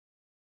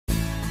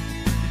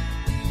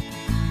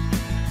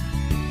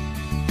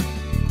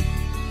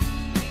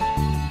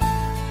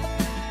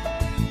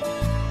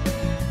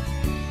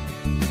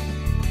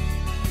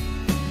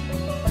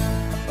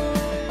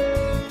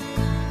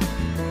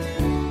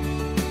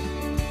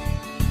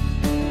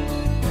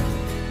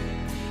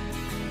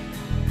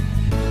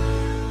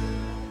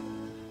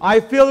I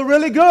feel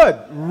really good.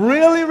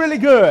 Really, really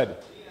good.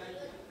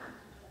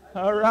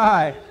 All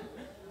right.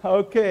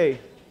 Okay.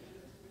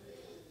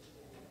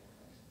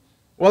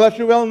 Well, as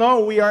you well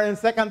know, we are in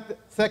Second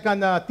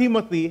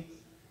Timothy,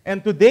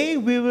 and today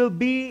we will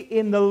be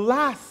in the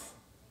last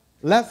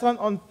lesson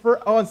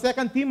on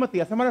Second Timothy.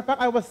 As a matter of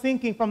fact, I was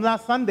thinking from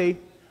last Sunday,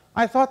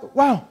 I thought,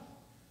 wow,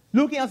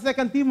 looking at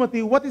Second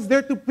Timothy, what is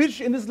there to preach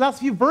in these last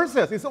few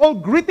verses? It's all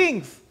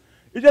greetings.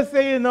 You just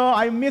say,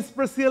 I miss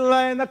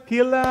Priscilla and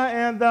Aquila,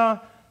 and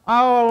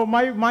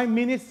my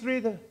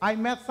ministry. I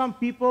met some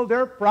people,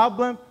 their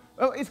problem.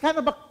 It's kind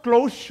of a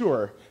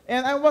closure,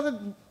 and I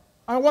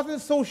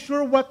wasn't so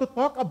sure what to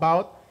talk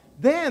about.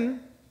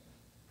 Then,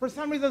 for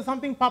some reason,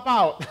 something popped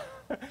out.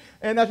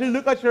 And as you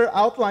look at your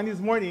outline this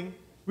morning,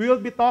 we will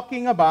be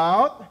talking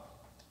about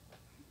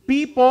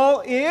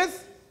people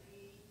is,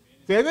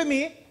 say it with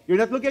me, you're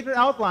not looking at your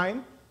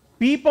outline,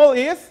 people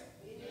is,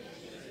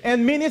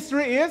 and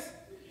ministry is,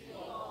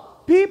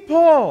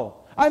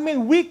 people. I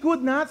mean, we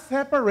could not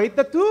separate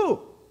the two.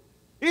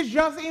 It's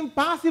just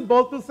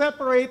impossible to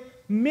separate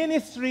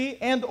ministry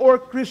and or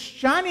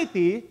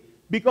Christianity,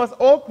 because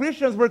all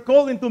Christians were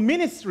called into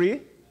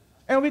ministry,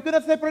 and we could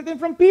not separate them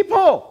from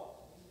people.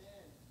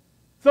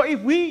 So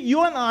if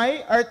you and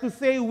I are to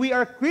say we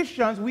are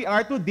Christians, we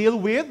are to deal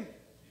with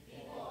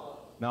people.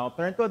 Now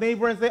turn to a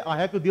neighbor and say, I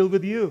have to deal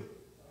with you.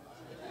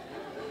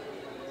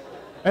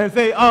 And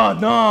say, oh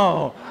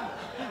no,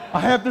 I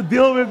have to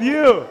deal with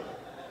you.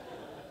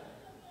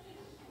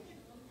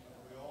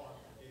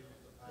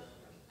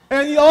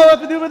 And you all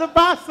have to deal with the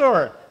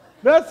pastor.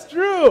 That's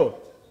true.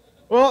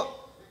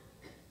 Well,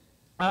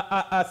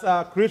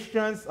 as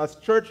Christians, as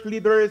church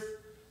leaders,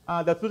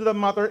 the truth of the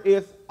matter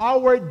is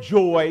our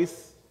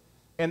joys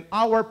and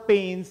our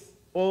pains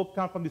all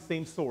come from the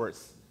same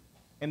source.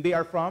 And they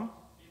are from?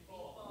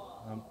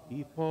 People. From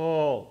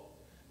people.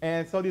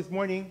 And so this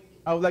morning,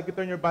 I would like you to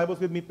turn your Bibles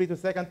with me, please,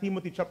 to 2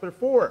 Timothy chapter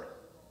 4.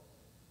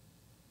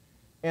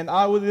 And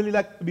I would really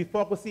like to be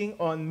focusing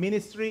on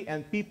ministry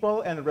and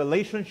people and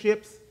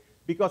relationships,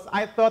 because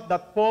I thought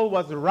that Paul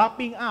was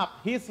wrapping up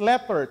his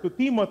letter to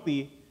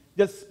Timothy,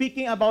 just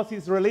speaking about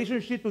his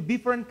relationship to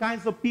different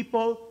kinds of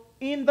people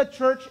in the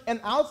church and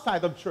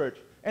outside of church.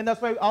 And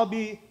that's why I'll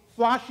be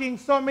flashing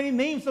so many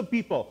names of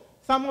people.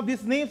 Some of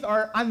these names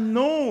are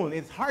unknown.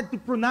 It's hard to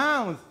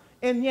pronounce.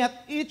 And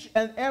yet, each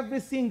and every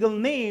single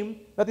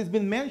name that has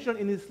been mentioned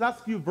in these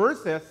last few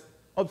verses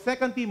of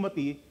 2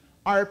 Timothy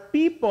are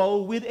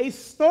people with a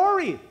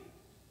story.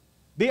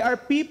 They are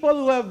people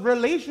who have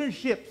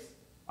relationships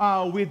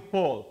with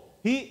Paul.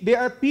 They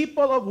are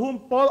people of whom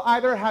Paul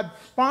either had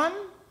fun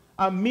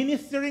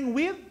ministering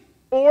with,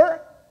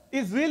 or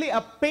is really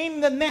a pain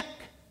in the neck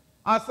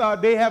as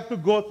they have to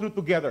go through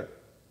together.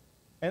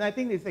 And I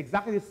think it's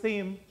exactly the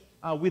same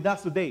with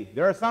us today.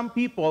 There are some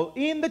people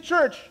in the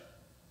church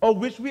of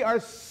which we are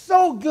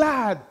so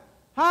glad.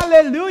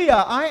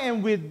 Hallelujah! I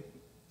am with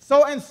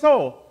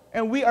so-and-so,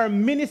 and we are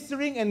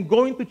ministering and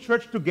going to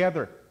church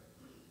together.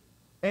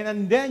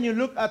 And then you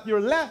look at your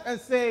left and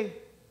say,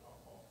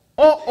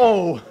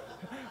 uh-oh,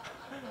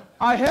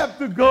 I have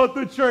to go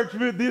to church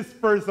with this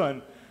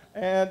person.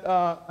 And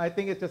I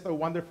think it's just a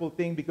wonderful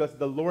thing, because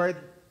the Lord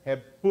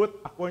have put,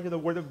 according to the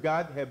Word of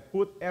God, have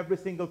put every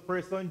single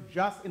person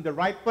just in the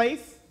right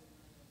place.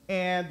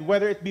 And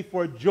whether it be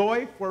for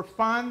joy, for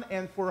fun,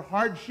 and for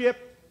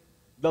hardship,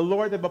 the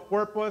Lord have a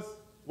purpose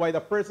why the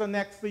person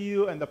next to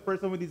you and the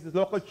person with this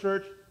local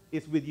church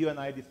is with you and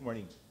I this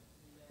morning.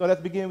 So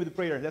let's begin with the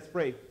prayer. Let's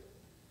pray.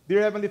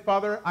 Dear Heavenly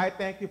Father, I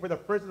thank you for the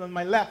person on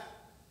my left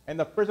and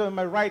the person on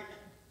my right,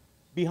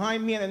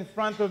 behind me and in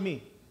front of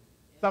me.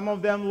 Some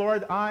of them,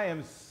 Lord, I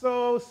am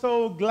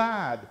so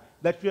glad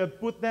that you have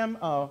put them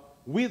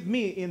with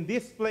me in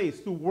this place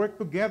to work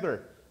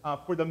together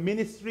for the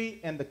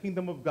ministry and the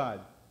kingdom of God.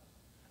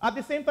 At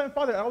the same time,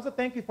 Father, I also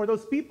thank you for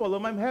those people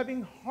whom I'm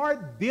having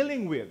hard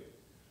dealing with.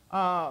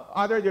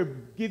 Either they're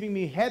giving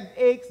me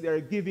headaches, they're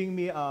giving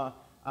me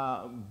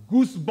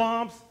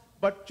goosebumps,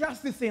 but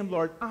just the same,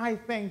 Lord, I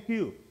thank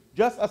you.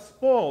 Just as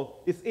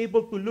Paul is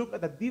able to look at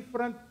the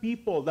different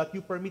people that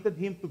you permitted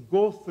him to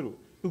go through,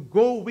 to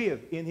go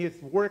with in his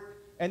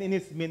work and in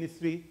his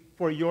ministry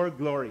for your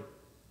glory.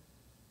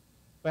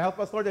 So help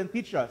us, Lord, and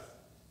teach us.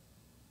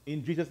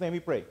 In Jesus' name we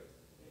pray.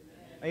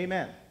 Amen.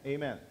 Amen.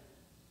 Amen.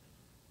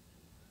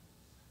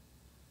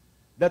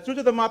 The truth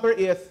of the matter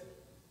is,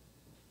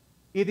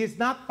 it is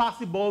not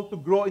possible to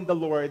grow in the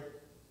Lord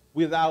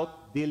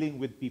without dealing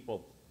with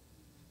people.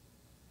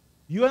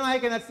 You and I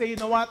cannot say, you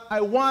know what,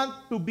 I want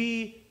to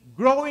be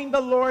growing the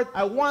Lord,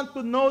 I want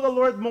to know the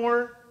Lord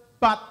more,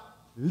 but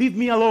leave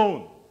me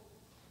alone.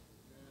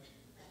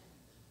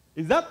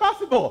 Is that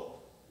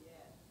possible? Yes.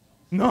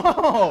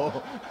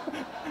 No.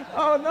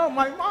 Oh no,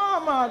 my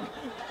mama.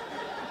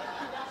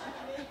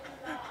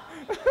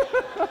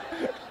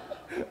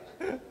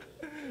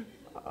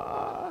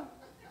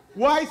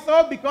 Why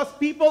so? Because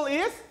people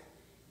is?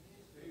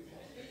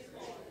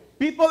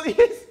 People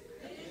is?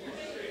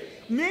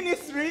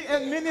 Ministry,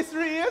 and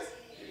ministry is?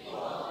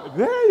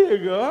 There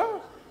you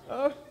go.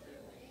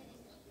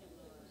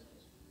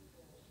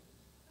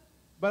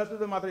 But the truth of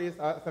the matter is,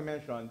 as I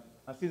mentioned,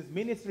 since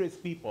ministry is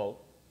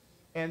people,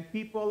 and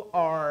people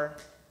are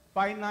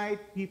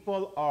finite,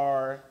 people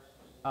are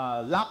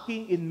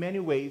lacking in many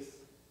ways,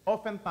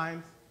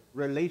 oftentimes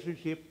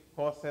relationship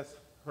causes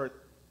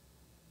hurt.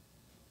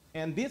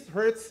 And this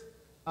hurts,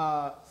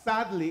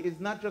 sadly, is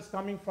not just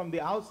coming from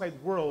the outside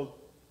world,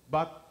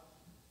 but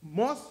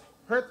most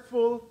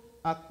hurtful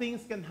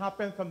things can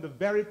happen from the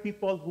very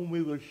people whom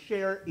we will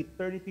share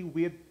eternity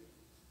with,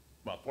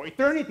 well, for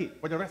eternity,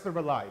 for the rest of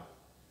our lives.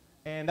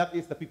 And that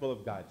is the people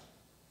of God.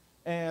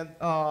 And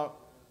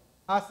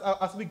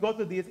as we go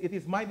to this, it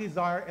is my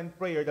desire and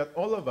prayer that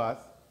all of us,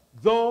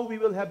 though we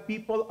will have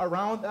people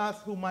around us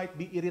who might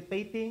be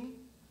irritating,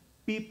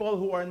 people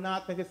who are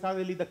not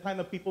necessarily the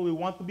kind of people we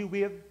want to be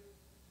with,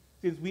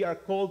 since we are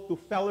called to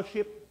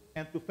fellowship,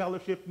 and to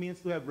fellowship means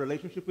to have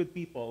relationship with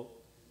people,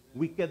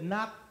 we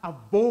cannot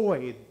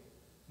avoid,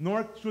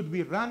 nor should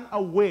we run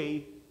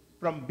away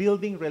from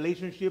building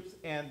relationships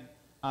and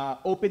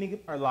opening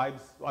our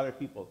lives to other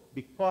people.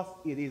 Because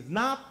it is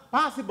not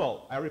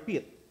possible, I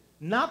repeat,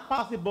 not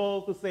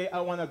possible to say, I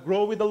want to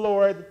grow with the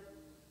Lord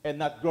and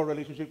not grow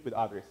relationship with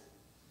others.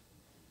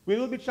 We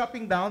will be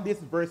chopping down these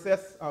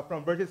verses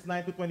from verses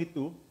 9 to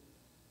 22.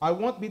 I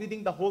won't be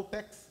reading the whole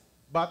text,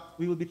 but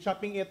we will be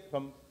chopping it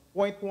from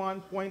point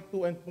 1, point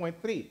 2, and point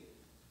 3.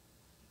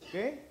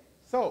 Okay?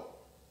 So,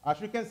 as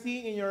you can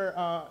see in your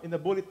in the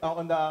bullet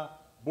on the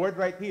board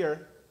right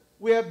here,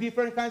 we have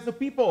different kinds of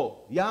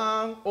people: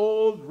 young,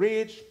 old,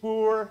 rich,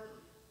 poor,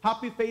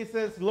 happy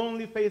faces,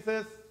 lonely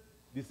faces.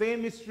 The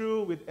same is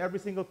true with every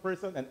single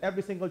person and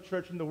every single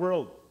church in the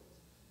world.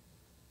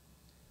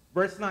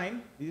 Verse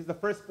 9, this is the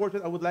first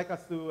portion I would like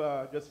us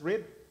to just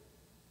read.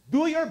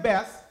 Do your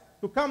best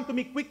to come to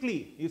me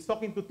quickly. He's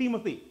talking to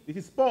Timothy. This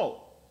is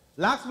Paul.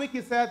 Last week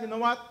he said, you know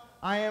what?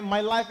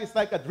 My life is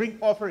like a drink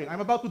offering. I'm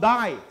about to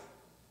die.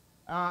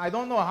 I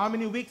don't know how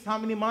many weeks, how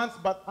many months,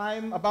 but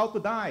I'm about to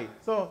die.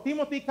 So,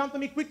 Timothy, come to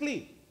me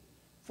quickly.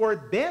 For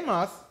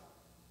Demas,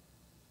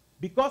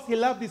 because he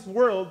loved this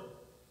world,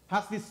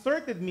 has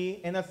deserted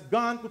me and has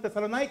gone to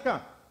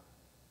Thessalonica.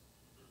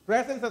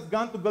 Crescens has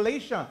gone to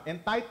Galatia,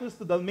 and Titus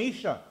to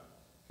Dalmatia.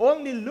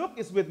 Only Luke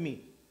is with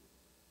me.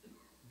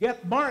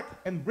 Get Mark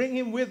and bring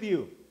him with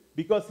you,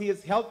 because he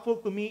is helpful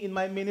to me in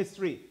my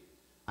ministry.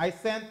 I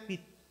sent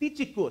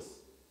Tychicus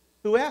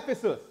to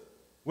Ephesus.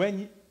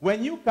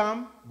 When you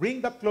come, bring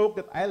the cloak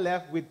that I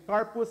left with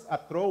Carpus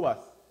at Troas,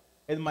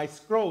 and my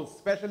scrolls,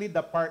 especially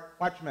the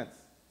parchments.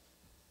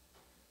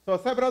 So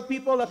several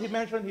people that he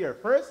mentioned here.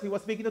 First, he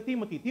was speaking to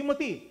Timothy.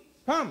 Timothy,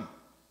 come.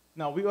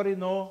 Now, we already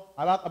know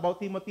a lot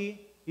about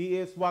Timothy. He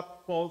is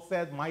what Paul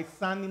said, my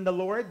son in the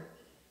Lord.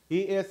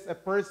 He is a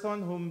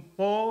person whom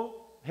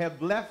Paul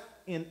have left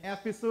in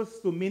Ephesus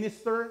to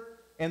minister,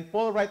 and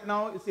Paul right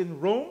now is in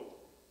Rome.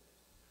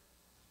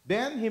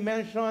 Then he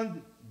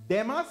mentioned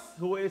Demas,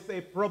 who is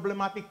a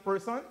problematic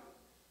person.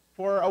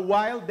 For a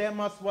while,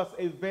 Demas was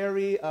a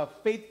very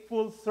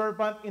faithful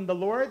servant in the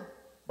Lord,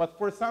 but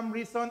for some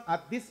reason,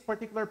 at this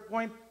particular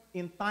point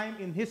in time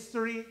in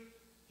history,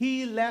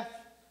 he left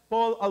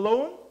Paul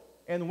alone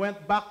and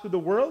went back to the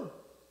world.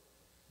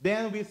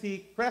 Then we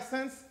see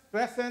Crescens.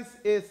 Crescens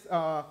is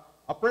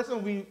a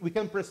person we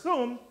can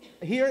presume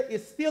here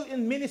is still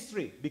in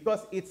ministry,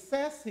 because it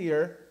says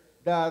here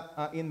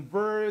that in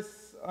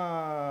verse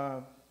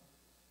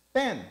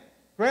 10,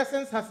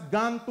 Crescens has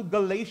gone to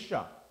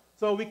Galatia.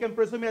 So we can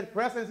presume that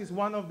Crescens is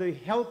one of the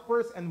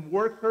helpers and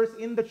workers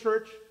in the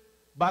church,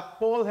 but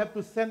Paul had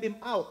to send him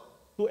out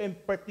to a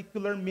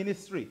particular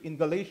ministry in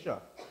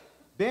Galatia.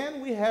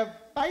 Then we have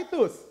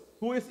Titus,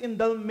 who is in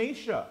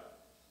Dalmatia.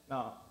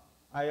 Now,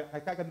 I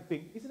can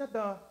think, isn't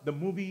that the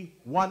movie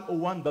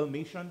 101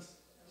 Dalmatians?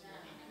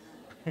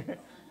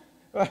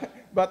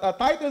 But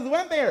Titus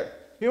went there.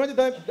 He went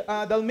to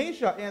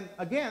Dalmatia. And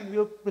again,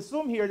 we'll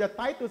presume here that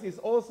Titus is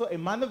also a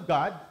man of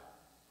God,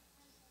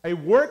 a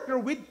worker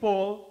with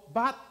Paul,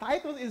 but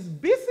Titus is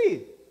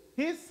busy.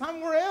 He's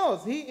somewhere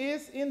else. He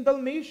is in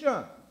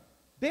Dalmatia.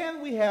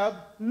 Then we have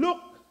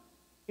Luke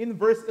in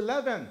verse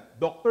 11.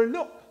 Dr.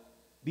 Luke,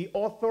 the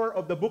author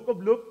of the book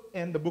of Luke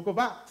and the book of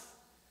Acts.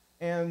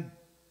 And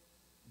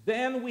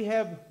then we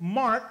have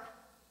Mark.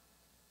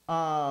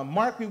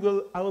 Mark,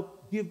 I will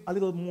give a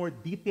little more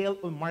detail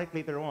on Mark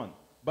later on.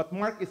 But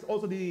Mark is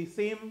also the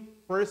same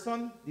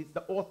person. He's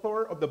the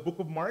author of the book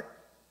of Mark.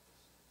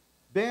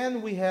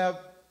 Then we have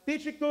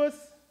Tychicus,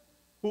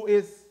 who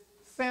is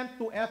sent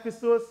to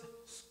Ephesus.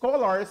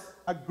 Scholars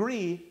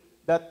agree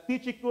that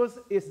Tychicus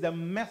is the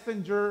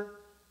messenger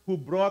who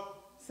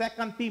brought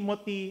 2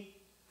 Timothy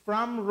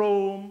from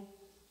Rome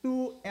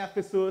to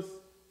Ephesus,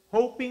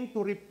 hoping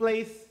to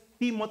replace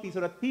Timothy so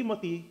that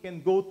Timothy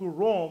can go to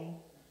Rome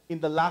in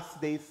the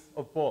last days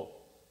of Paul.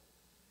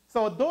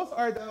 So those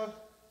are the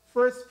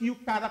first few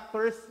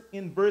characters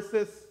in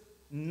verses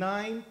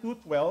 9 to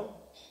 12.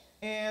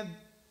 And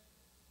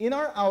in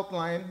our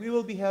outline, we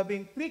will be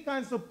having three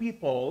kinds of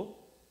people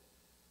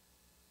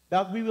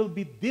that we will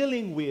be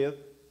dealing with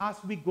as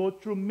we go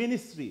through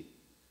ministry.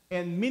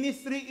 And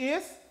ministry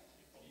is?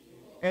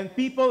 And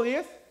people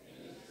is?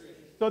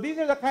 So these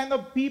are the kind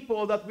of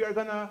people that we are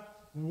going to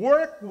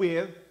work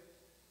with.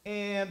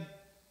 And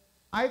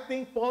I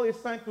think Paul is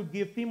trying to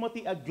give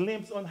Timothy a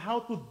glimpse on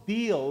how to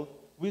deal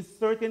with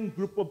certain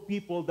group of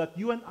people that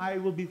you and I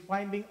will be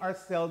finding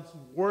ourselves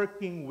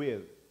working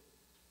with.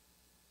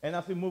 And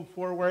as we move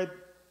forward,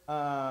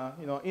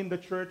 in the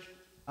church,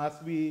 as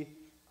we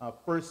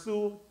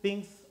pursue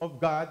things of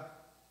God,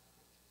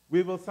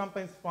 we will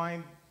sometimes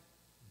find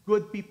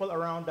good people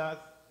around us,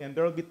 and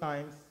there will be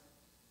times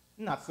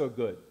not so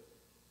good.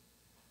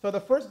 So the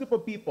first group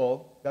of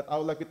people that I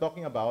would like to be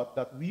talking about,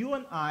 that you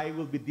and I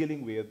will be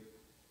dealing with,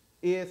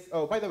 is,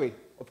 oh, by the way,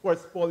 of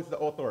course, Paul is the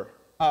author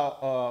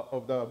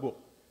of the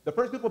book. The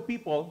first group of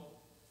people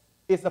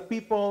is the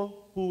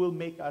people who will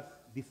make us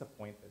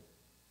disappointed.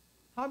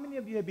 How many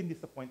of you have been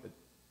disappointed?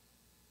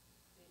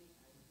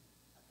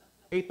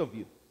 8 of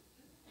you.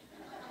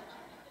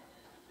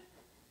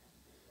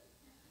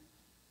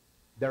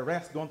 The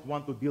rest don't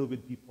want to deal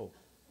with people.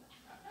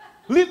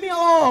 Leave me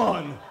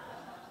alone!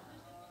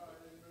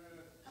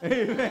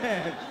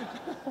 Amen.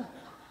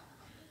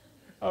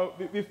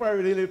 Before I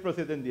really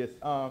proceed in this,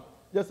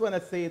 just want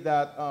to say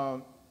that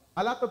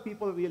a lot of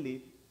people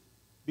really,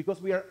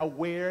 because we are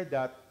aware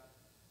that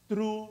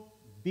through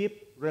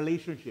deep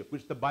relationship,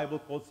 which the Bible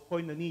calls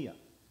koinonia.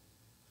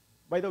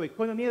 By the way,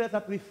 koinonia does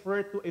not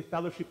refer to a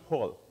fellowship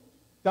hall.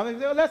 Somebody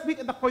say, oh, let's meet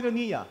at the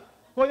koinonia.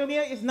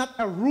 Koinonia is not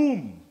a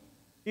room.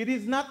 It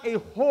is not a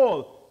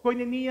hall.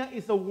 Koinonia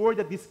is a word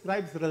that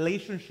describes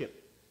relationship.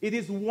 It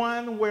is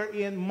one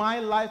wherein my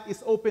life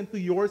is open to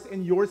yours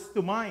and yours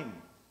to mine.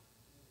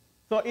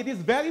 So it is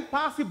very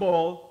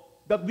possible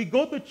that we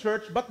go to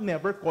church but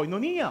never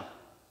koinonia.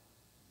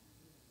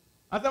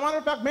 As a matter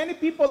of fact, many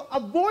people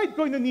avoid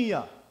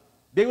koinonia.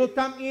 They will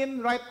come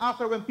in right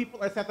after when people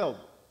are settled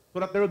so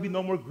that there will be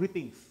no more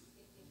greetings.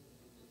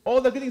 All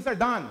the greetings are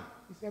done.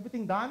 Is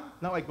everything done?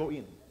 Now I go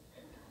in.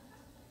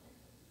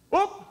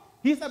 Oh,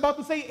 he's about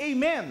to say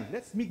amen.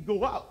 Let's me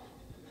go out.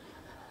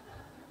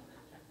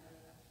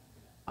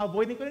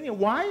 Avoiding koinonia.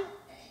 Why?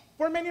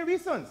 For many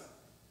reasons.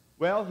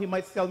 Well, he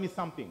might sell me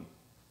something.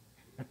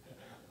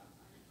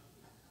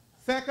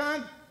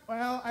 Second,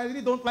 well, I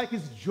really don't like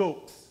his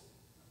jokes.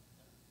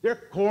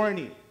 They're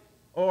corny.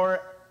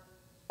 Or,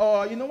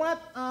 you know what?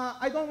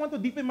 I don't want to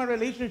deepen my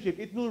relationship.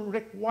 It will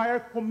require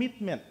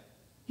commitment.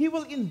 He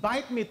will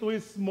invite me to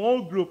his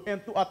small group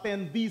and to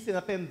attend this and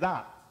attend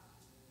that.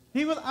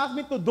 He will ask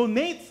me to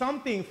donate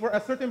something for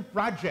a certain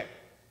project.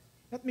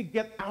 Let me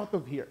get out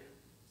of here.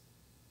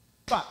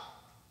 But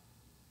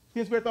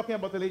since we're talking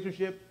about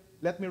relationship,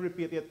 let me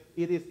repeat it.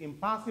 It is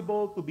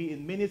impossible to be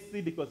in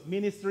ministry because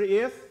ministry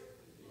is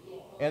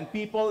people. And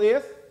people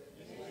is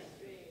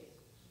ministry.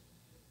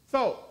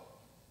 So,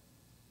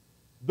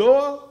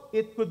 though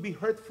it could be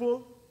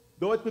hurtful,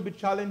 though it could be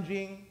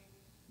challenging,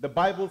 the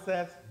Bible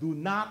says, do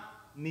not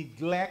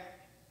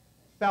neglect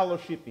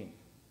fellowshipping.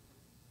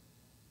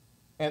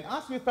 And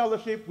as we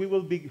fellowship, we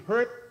will be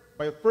hurt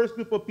by the first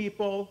group of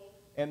people,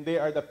 and they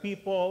are the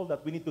people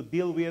that we need to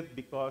deal with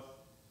because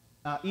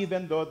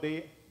even though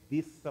they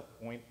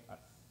disappoint us.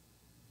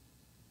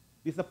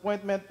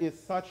 Disappointment is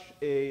such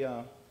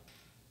a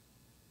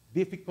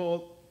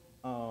difficult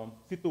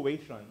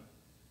situation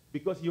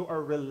because you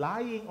are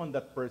relying on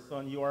that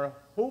person. You are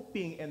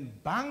hoping and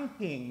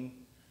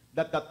banking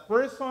that that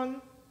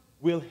person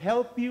will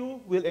help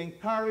you, will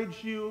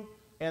encourage you,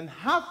 and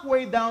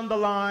halfway down the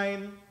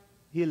line,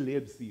 he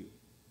leaves you.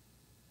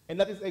 And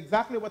that is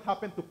exactly what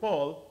happened to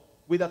Paul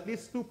with at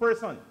least 2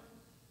 persons.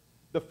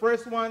 The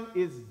first one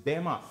is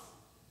Demas.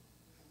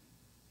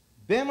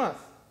 Demas.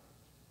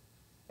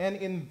 And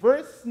in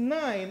verse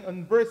 9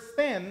 and verse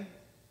 10,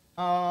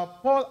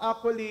 Paul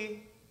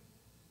actually,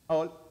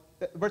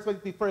 verse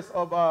 20 first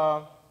of,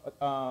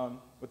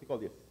 what do you call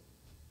this?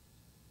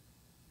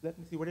 Let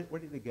me see, where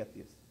did they get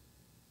this?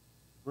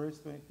 Verse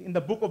 20, in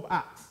the book of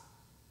Acts,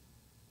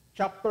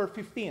 chapter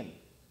 15.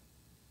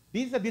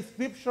 This is a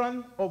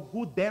description of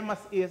who Demas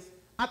is,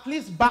 at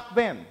least back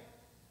then.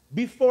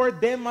 Before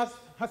Demas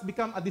has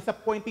become a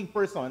disappointing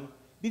person,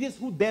 this is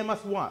who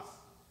Demas was.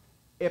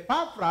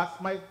 Epaphras,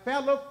 my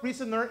fellow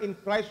prisoner in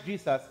Christ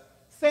Jesus,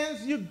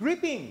 sends you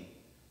greeting.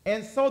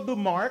 And so do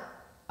Mark,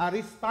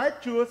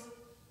 Aristarchus,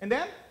 and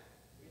then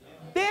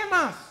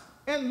Demas.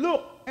 And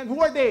look, and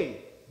who are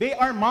they? They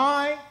are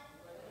my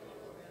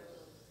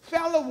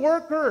fellow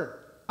worker.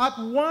 At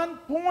one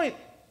point,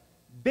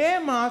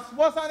 Demas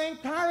was an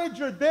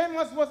encourager.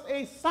 Demas was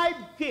a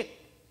sidekick.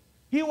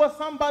 He was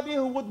somebody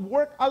who would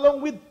work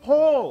along with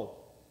Paul.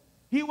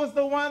 He was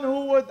the one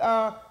who would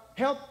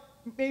help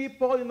maybe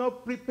Paul,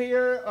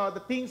 prepare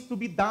the things to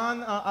be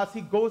done as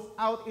he goes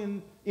out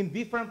in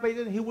different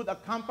places. He would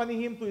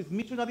accompany him to his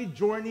missionary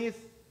journeys.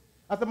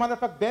 As a matter of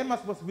fact,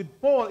 Demas was with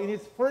Paul in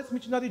his first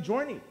missionary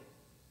journey.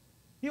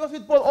 He was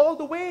with Paul all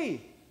the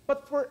way.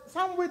 But for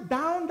somewhere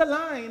down the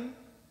line,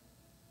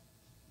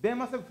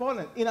 Demas had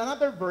fallen. In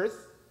another verse,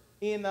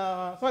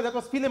 sorry, that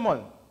was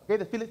Philemon. Okay,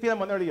 the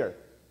Philemon earlier.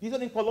 This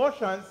one in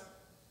Colossians,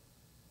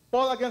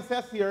 Paul again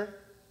says here,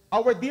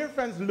 our dear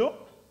friends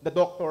Luke, the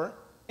doctor,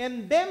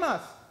 and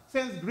Demas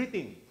sends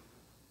greeting.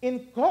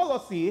 In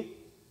Colossae,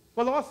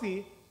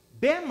 Colossae,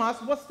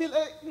 Demas was still,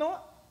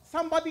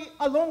 somebody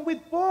along with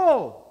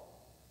Paul.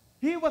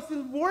 He was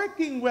still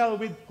working well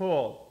with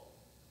Paul.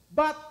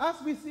 But as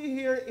we see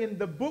here in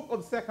the book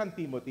of 2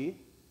 Timothy,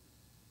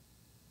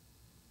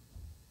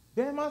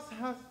 Demas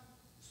has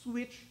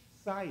switched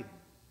sides.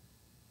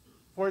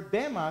 For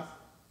Demas,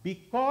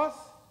 because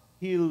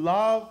he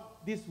loved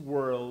this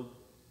world,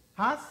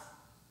 has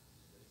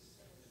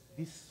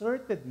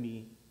deserted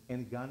me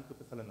and gone to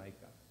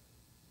Thessalonica.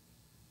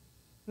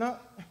 Now,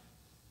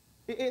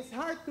 it's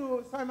hard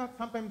to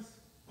sometimes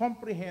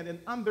comprehend and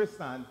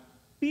understand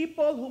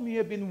people whom you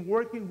have been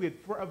working with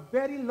for a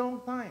very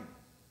long time.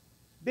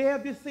 They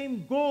have the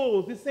same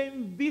goals, the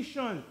same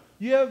vision.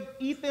 You have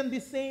eaten the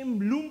same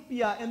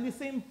lumpia and the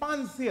same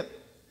pancit.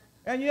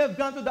 And you have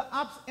gone to the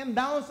ups and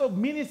downs of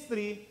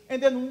ministry.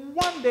 And then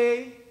one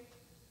day,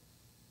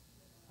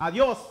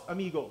 adios,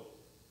 amigo.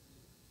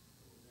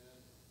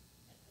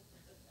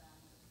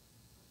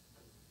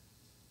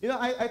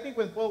 I think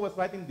when Paul was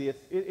writing this,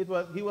 he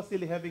was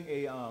still having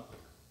a,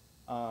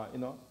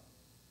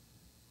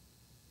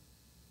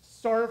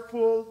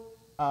 sorrowful,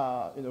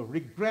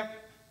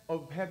 regret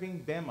of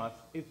having Demas,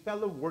 a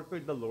fellow worker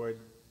in the Lord,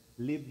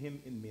 leave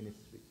him in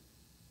ministry.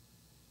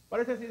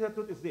 But the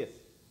truth is this.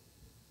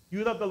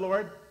 You love the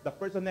Lord, the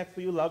person next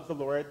to you loves the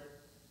Lord.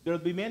 There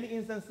will be many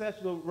instances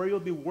where you'll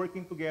be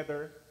working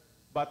together,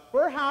 but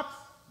perhaps,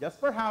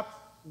 just perhaps,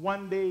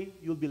 one day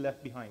you'll be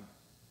left behind.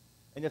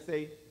 And you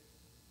say,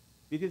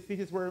 this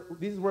is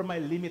where my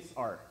limits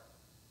are.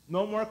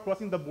 No more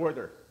crossing the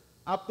border.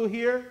 Up to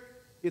here,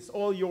 it's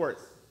all yours.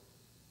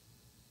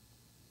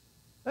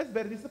 That's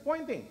very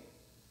disappointing.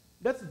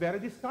 That's very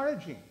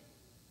discouraging.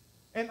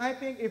 And I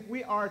think if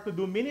we are to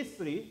do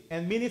ministry,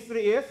 and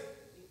ministry is,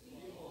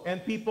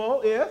 and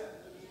people is,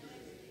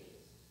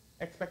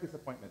 expect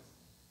disappointments.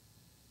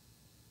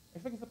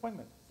 Expect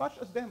disappointment. Such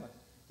as Demas.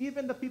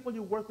 Even the people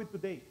you work with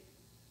today.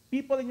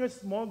 People in your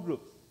small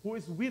groups who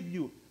is with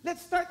you.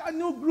 Let's start a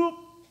new group.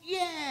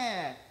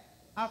 Yeah!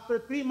 After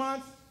 3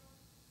 months,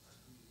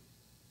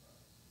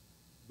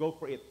 go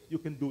for it. You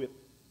can do it.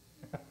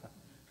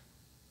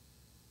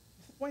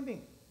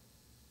 Disappointing.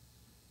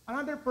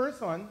 Another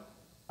person,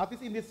 at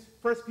least in these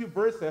first few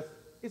verses,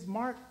 is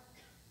Mark.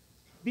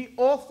 The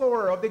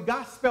author of the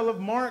Gospel of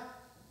Mark.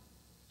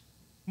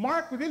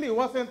 Mark really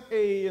wasn't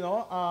a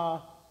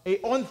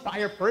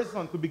on-fire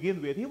person to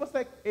begin with. He was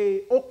like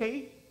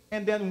okay,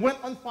 and then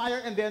went on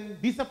fire, and then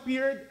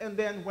disappeared, and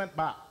then went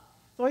back.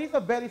 So he's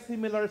a very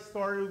similar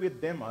story with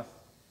Demas.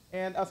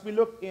 And as we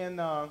look in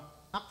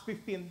Acts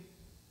 15,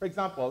 for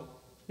example,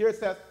 here it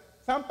says,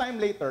 sometime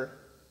later,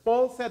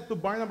 Paul said to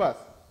Barnabas,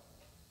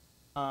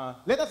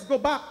 let us go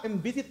back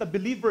and visit the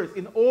believers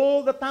in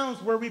all the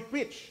towns where we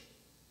preach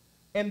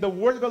and the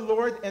word of the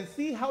Lord and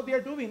see how they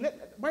are doing.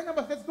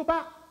 Barnabas, let's go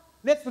back.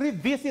 Let's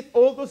revisit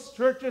all those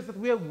churches that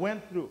we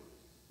went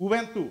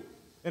to.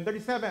 In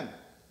 37,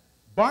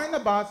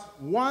 Barnabas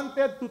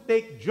wanted to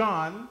take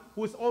John,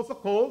 who is also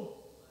called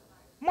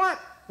Mark.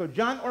 So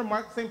John or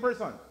Mark, same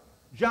person.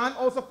 John,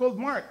 also called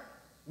Mark,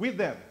 with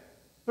them.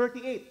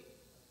 38.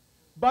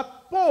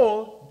 But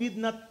Paul did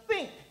not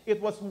think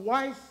it was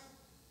wise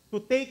to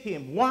take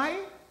him.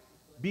 Why?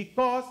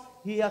 Because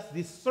he has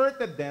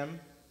deserted them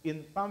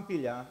in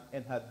Pamphylia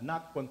and had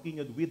not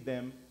continued with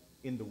them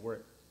in the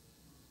word.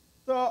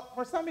 So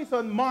for some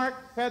reason, Mark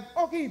said,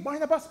 okay,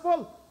 Barnabas,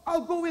 Paul,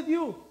 I'll go with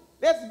you.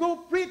 Let's go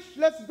preach.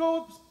 Let's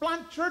go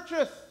plant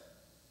churches.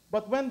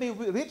 But when they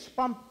reached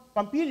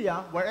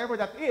Pamphylia, wherever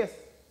that is,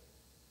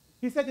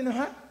 he said, you know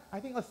what? I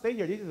think I'll stay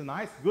here. This is a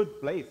nice,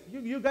 good place.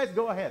 You guys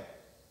go ahead.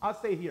 I'll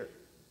stay here.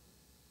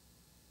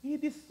 He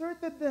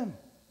deserted them.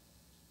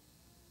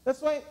 That's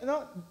why,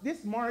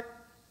 this Mark,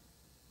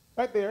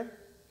 right there,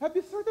 have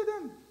deserted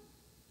them.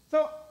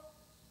 So,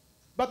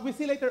 but we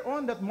see later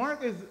on that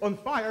Mark is on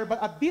fire,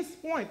 but at this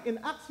point, in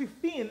Acts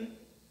 15,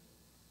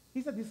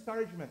 he's a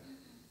discouragement.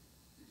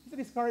 He's a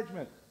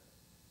discouragement.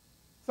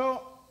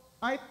 So,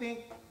 I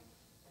think,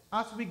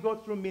 as we go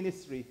through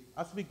ministry,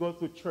 as we go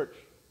through church,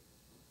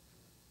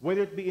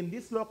 whether it be in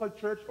this local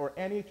church or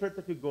any church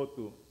that you go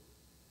to,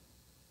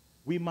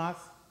 we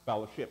must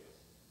fellowship.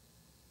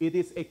 It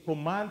is a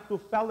command to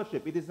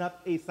fellowship. It is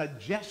not a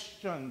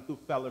suggestion to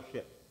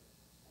fellowship.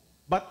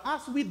 But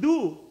as we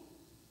do,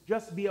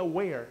 just be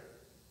aware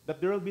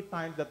that there will be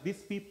times that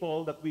these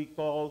people that we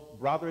call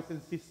brothers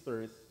and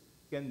sisters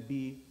can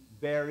be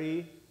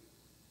very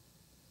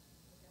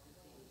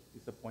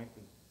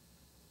disappointing.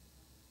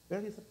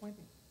 Very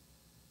disappointing.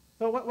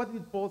 So what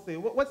did Paul say?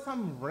 What's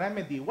some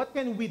remedy? What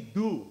can we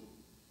do?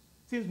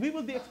 Since we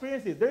will be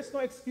experiencing it, there's no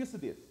excuse to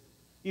this.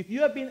 If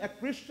you have been a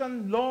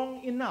Christian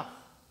long enough,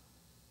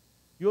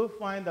 you'll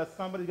find that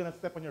somebody's going to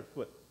step on your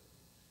foot.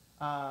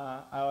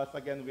 I was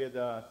again with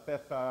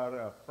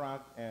Cesar,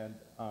 Frank, and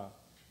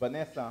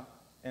Vanessa,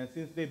 and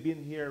since they've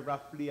been here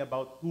roughly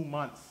about 2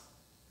 months,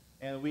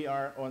 and we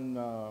are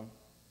on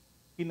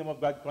Kingdom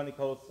of God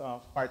Chronicles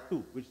Part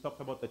 2, which talks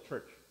about the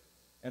church.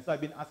 And so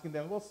I've been asking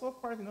them, well, so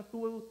far,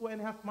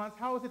 2.5 months,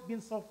 how has it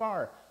been so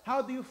far?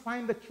 How do you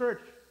find the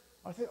church?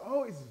 I said,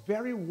 oh, it's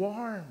very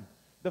warm.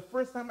 The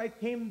first time I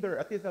came there,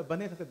 at least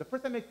Vanessa said, the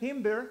first time I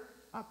came there,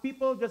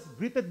 people just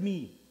greeted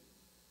me.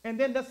 And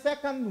then the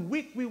second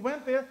week we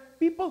went there,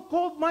 people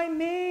called my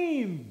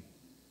name.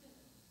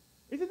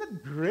 Isn't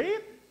that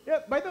great? Yeah,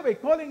 by the way,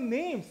 calling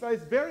names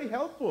is very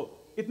helpful.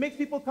 It makes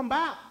people come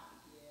back.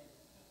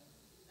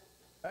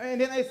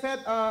 And then I said,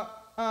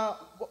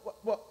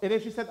 and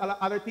then she said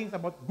other things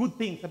about good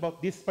things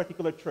about this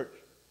particular church.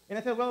 And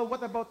I said, well,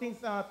 what about things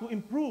to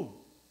improve?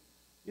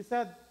 He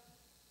said,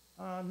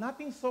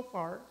 nothing so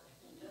far.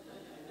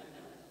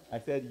 I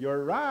said,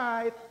 you're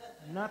right,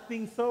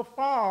 nothing so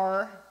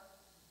far,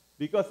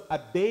 because a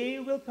day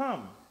will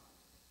come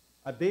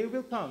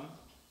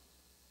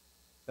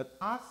that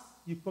as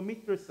you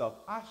commit yourself,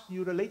 as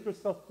you relate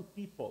yourself to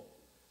people,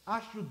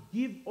 as you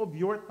give of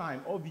your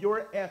time, of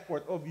your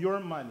effort, of your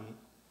money,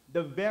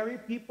 the very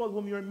people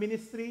whom your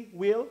ministry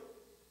will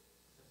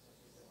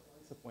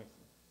disappoint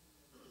you.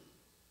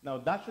 Now,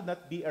 that should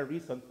not be a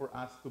reason for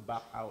us to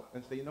back out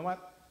and say, you know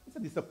what, it's a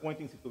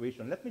disappointing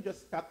situation. Let me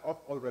just cut off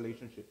all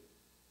relationships.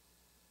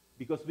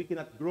 Because we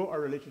cannot grow our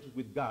relationship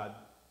with God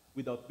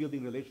without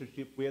building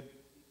relationship with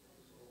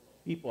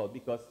people.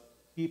 Because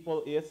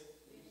people is,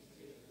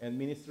 and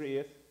ministry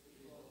is.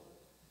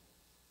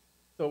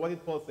 So what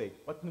did Paul say?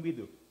 What can we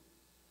do?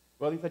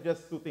 Well, he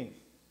suggests two things.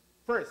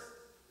 First,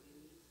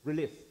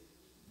 release.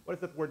 What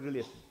is that word,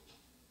 release?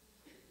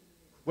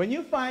 When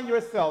you find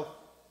yourself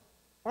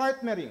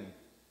partnering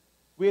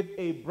with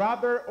a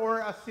brother or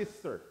a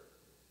sister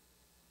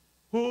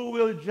who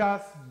will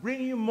just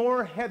bring you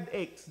more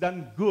headaches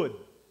than good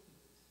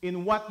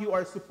in what you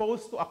are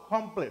supposed to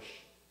accomplish,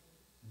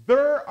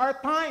 there are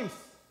times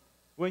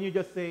when you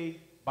just say,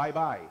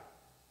 bye-bye.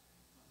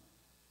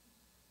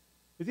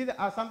 You see,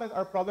 sometimes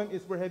our problem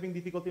is we're having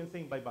difficulty in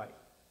saying bye-bye.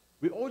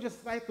 We all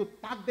just try to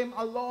tag them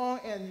along,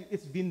 and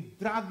it's been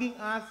dragging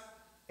us,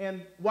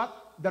 and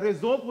what the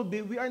result would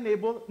be, we are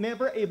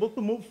never able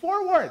to move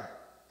forward.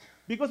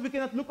 Because we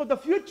cannot look at the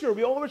future.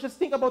 We always just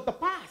think about the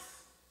past.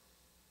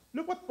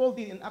 Look what Paul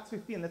did in Acts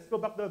 15. Let's go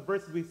back to the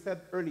verse we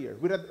read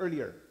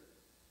earlier.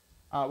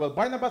 Well,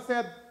 Barnabas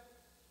said,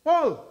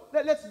 Paul,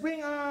 let's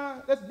bring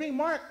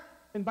Mark.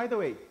 And by the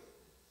way,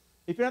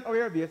 if you're not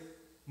aware of this,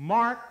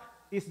 Mark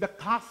is the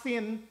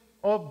cousin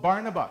of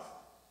Barnabas.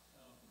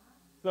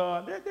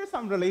 So there's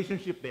some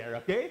relationship there,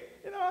 okay?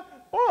 You know,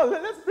 oh,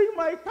 let's bring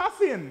my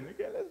cousin.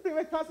 Okay, let's bring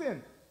my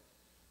cousin.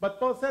 But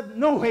Paul said,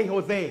 no way,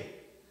 Jose.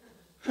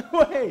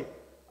 No way.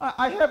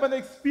 I have an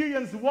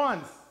experience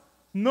once.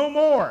 No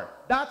more.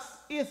 That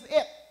is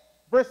it.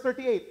 Verse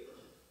 38.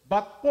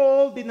 But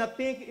Paul did not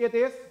think it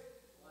is.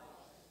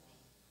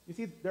 You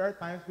see, there are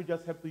times we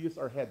just have to use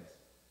our heads.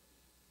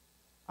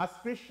 As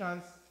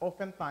Christians,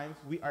 oftentimes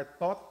we are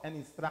taught and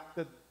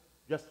instructed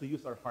just to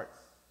use our hearts.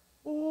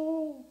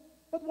 Oh,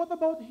 but what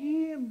about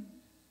him?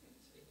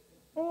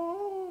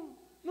 Oh,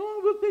 no,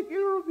 we'll take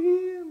care of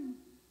him.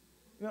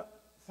 You know,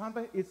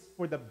 sometimes it's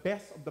for the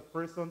best of the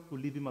person to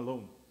leave him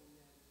alone.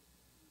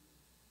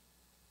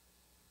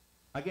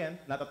 Again,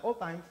 not at all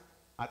times,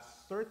 at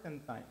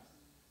certain times.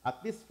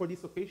 At least for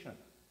this occasion.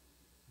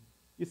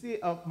 You see,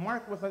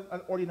 Mark was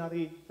an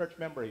ordinary church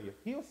member here.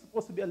 He was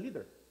supposed to be a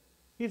leader.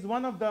 He's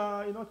one of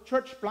the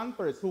church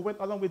planters who went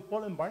along with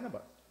Paul and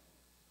Barnabas.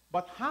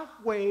 But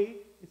halfway,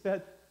 he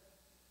said,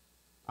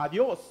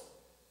 adios.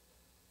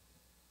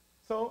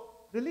 So,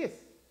 release.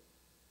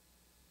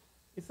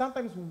 It's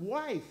sometimes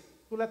wise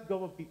to let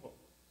go of people.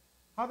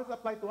 How does it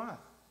apply to us?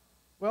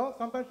 Well,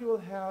 sometimes you will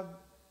have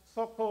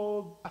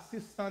so-called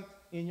assistant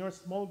in your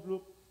small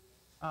group,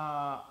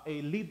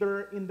 a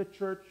leader in the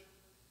church.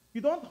 You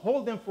don't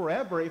hold them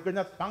forever if they're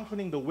not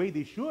functioning the way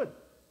they should.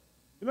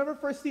 Remember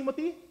 1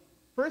 Timothy?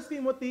 1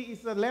 Timothy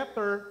is a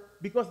letter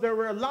because there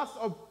were lots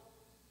of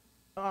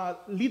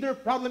leader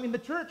problem in the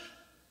church.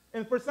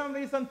 And for some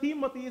reason,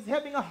 Timothy is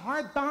having a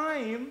hard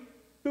time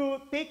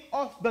to take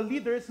off the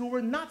leaders who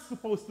were not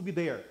supposed to be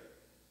there.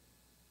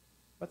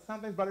 But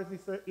sometimes, brothers and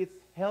sisters, it's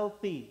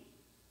healthy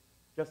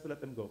just to let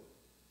them go.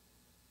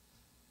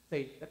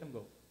 Say, let them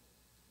go.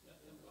 Let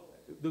them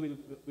go. Do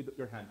it with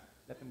your hand.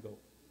 Let them go.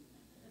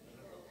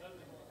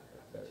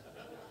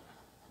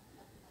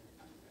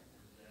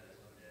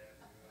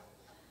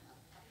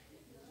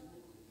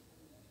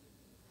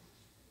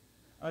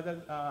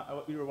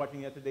 We were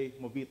watching yesterday,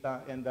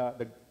 Movita, and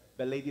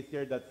the ladies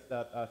here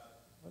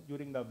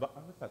during the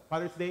what's that,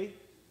 Father's Day.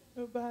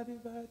 Nobody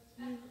but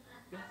you.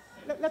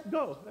 Let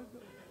go. Let go.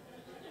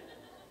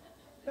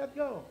 Let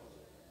go.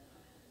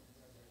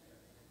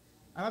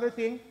 Another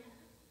thing,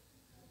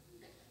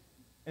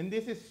 and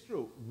this is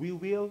true, we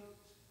will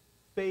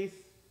face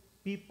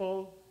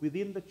people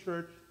within the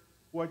church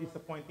who are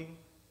disappointing.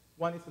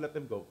 One is to let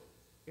them go.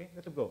 Okay?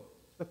 Let them go.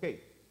 It's okay.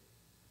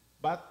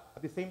 But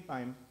at the same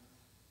time,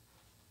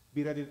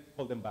 be ready to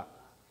hold them back.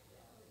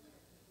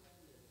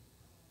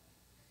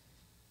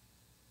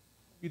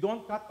 You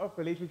don't cut off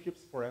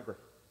relationships forever.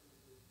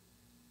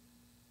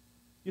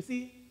 You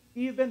see,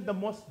 even the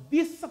most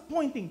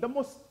disappointing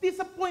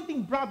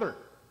brother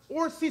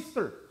or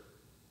sister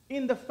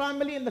in the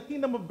family and the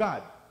kingdom of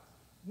God,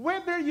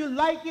 whether you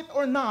like it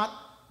or not,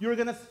 you're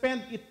going to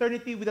spend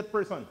eternity with that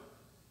person.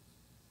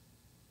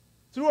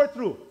 True or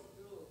true?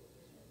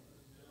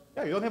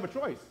 Yeah, you don't have a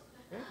choice.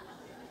 Okay?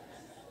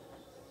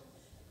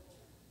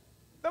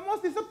 The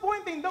most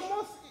disappointing, the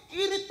most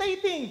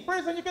irritating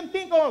person you can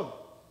think of.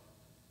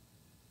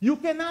 You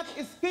cannot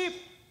escape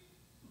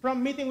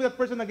from meeting with that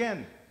person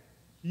again.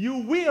 You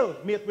will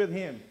meet with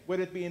him,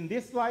 whether it be in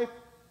this life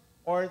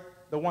or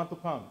the one to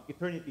come,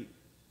 eternity.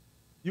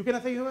 You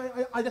cannot say,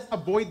 I just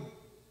avoid.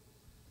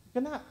 You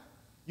cannot.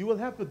 You will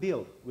have to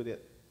deal with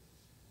it.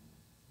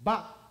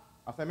 But,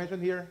 as I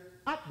mentioned here,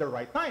 at the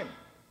right time.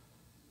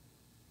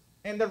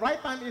 And the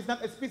right time is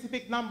not a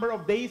specific number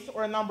of days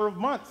or a number of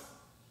months.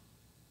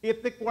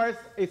 It requires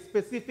a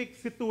specific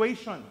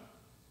situation.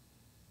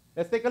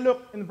 Let's take a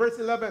look in verse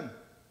 11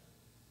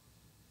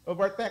 of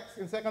our text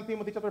in 2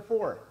 Timothy chapter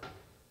 4.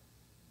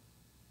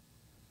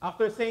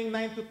 After saying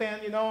 9 to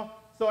 10,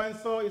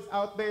 so-and-so is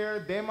out there,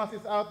 Demas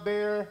is out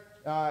there,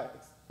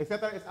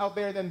 etc. is out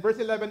there. Then verse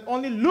 11,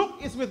 only Luke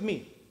is with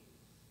me.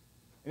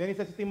 And then he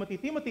says to Timothy,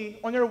 Timothy,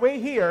 on your way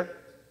here,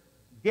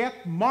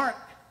 get Mark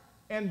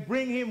and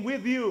bring him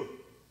with you.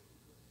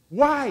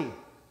 Why?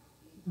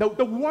 The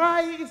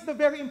why is the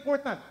very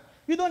important.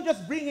 You don't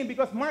just bring him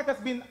because Mark has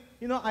been,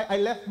 I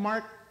left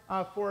Mark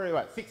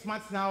for 6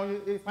 months now.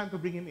 It's time to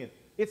bring him in.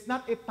 It's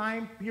not a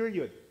time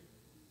period.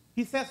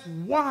 He says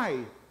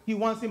why he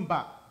wants him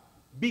back.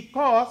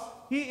 Because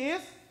he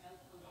is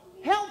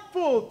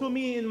helpful to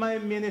me in my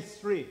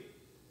ministry.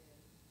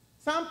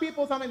 Some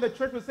people, some in the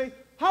church will say,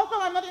 how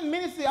come I'm not in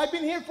ministry? I've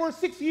been here for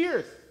 6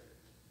 years.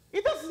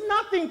 It has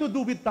nothing to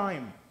do with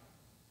time.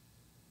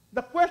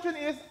 The question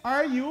is,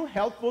 are you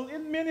helpful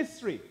in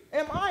ministry?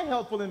 Am I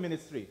helpful in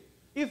ministry?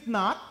 If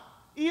not,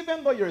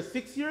 even though you're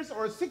 6 years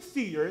or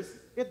 60 years,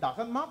 it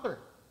doesn't matter.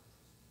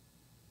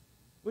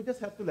 We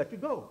just have to let you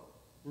go.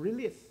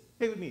 Release.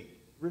 Say with me,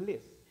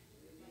 release.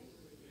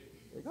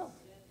 There you go.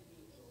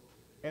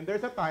 And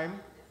there's a time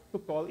to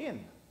call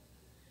in.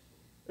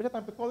 There's a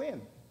time to call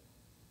in.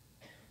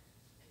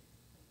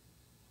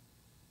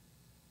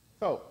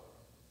 So,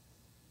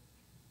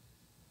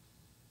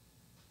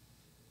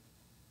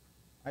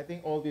 I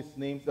think all these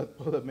names that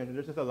Paul have mentioned,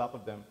 there's just a lot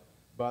of them.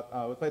 But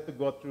we'll try to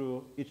go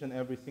through each and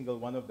every single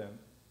one of them.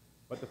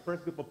 But the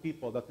first group of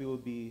people that we will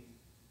be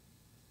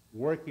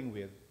working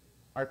with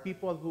are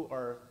people who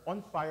are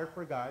on fire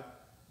for God.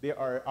 They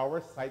are our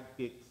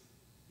sidekicks.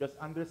 Just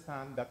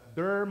understand that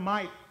there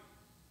might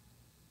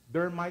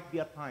be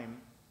a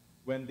time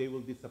when they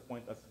will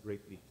disappoint us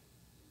greatly.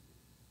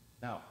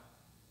 Now,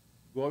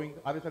 going to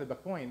the other side of the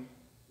coin,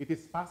 it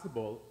is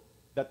possible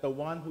that the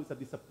one who is a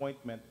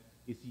disappointment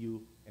is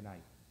you and I.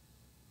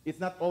 It's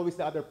not always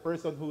the other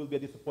person who will be a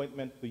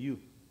disappointment to you.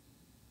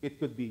 It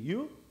could be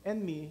you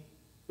and me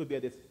to be a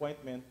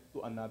disappointment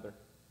to another.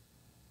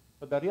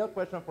 But the real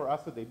question for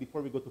us today,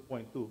 before we go to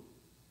point 2,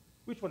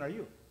 which one are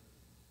you?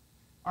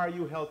 Are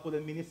you helpful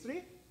in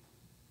ministry?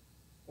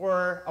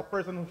 Or a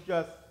person who's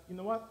just, you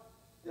know what,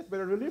 just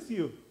better release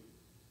you?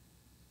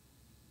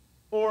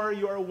 Or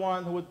you are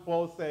one who would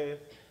Paul say,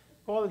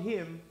 call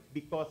him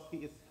because he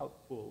is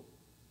helpful.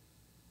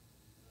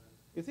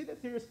 Is it a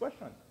serious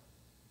question?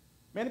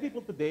 Many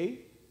people today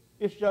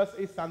is just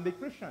a Sunday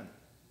Christian.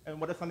 And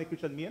what does Sunday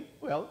Christian mean?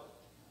 Well,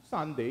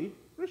 Sunday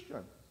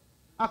Christian.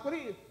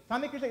 Actually,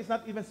 Sunday Christian is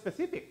not even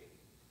specific.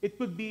 It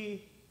could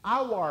be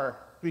our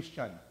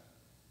Christian.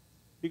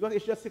 Because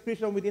it's just a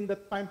Christian within the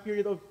time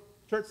period of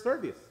church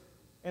service.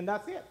 And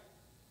that's it.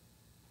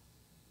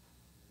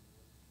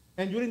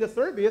 And during the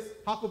service,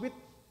 half of it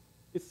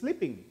is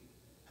sleeping.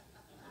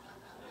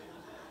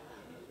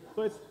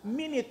 So it's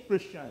minute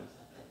Christians.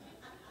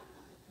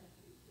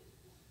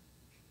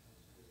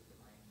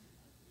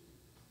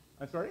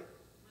 I'm sorry?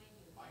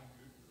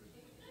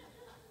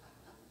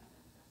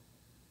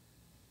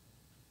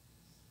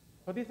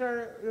 So these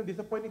are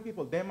disappointing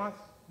people. Demas,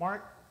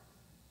 Mark.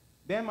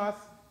 Demas,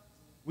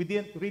 we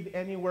didn't read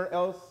anywhere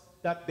else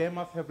that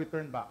Demas have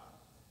returned back.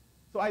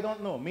 So I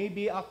don't know.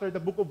 Maybe after the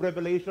book of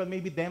Revelation,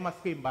 maybe Demas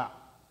came back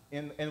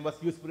and was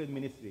useful in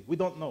ministry. We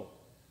don't know.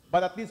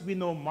 But at least we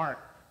know Mark.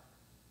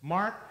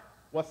 Mark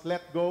was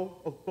let go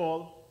of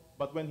Paul,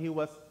 but when he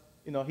was,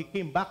 he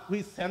came back to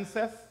his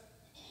senses,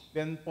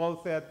 then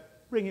Paul said,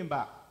 bring him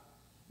back.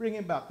 Bring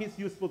him back. He's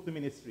useful to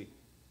ministry.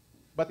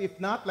 But if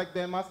not, like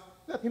Demas,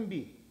 let him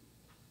be.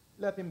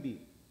 Let him be.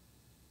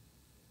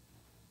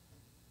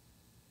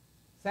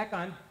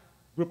 Second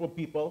group of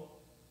people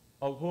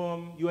of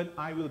whom you and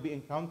I will be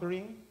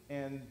encountering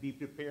and be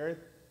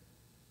prepared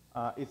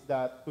is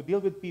that to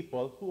deal with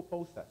people who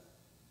oppose us.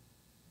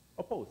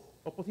 Oppose.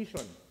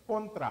 Opposition.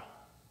 Contra.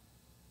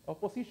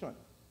 Opposition.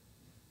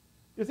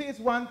 You see, it's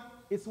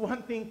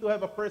one thing to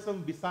have a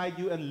person beside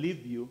you and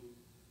leave you.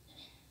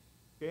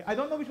 Okay? I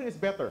don't know which one is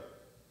better.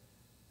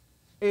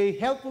 A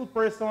helpful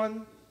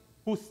person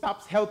who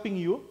stops helping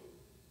you,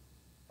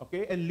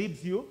 okay, and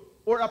leaves you,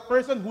 or a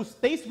person who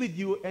stays with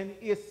you and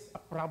is a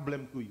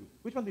problem to you.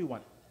 Which one do you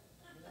want?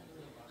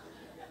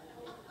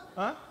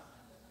 Huh?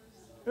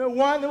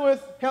 One who is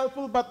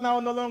helpful but now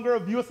no longer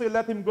of use, so you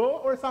let him go,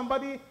 or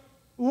somebody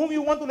whom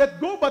you want to let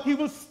go but he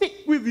will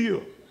stick with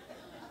you.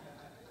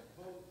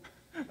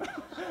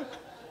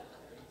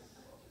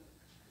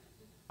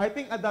 I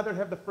think I'd rather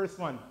have the first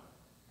one.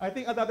 I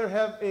think I'd rather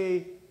have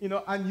a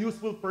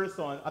unuseful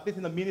person, at least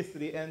in the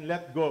ministry, and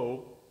let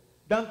go,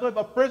 than to have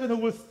a person who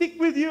will stick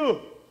with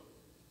you,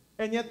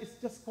 and yet it's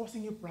just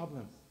causing you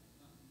problems.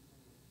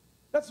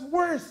 That's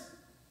worse.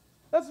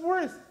 That's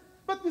worse.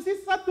 But this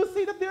is sad to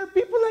say that there are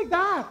people like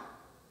that.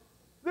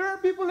 There are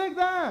people like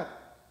that.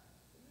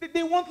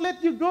 They won't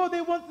let you go.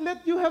 They won't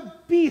let you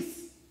have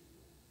peace.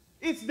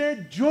 It's their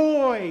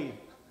joy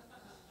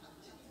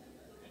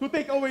to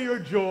take away your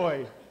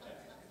joy.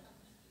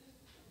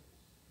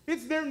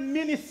 It's their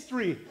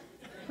ministry.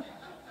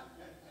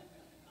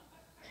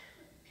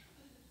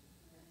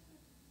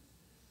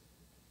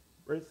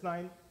 Verse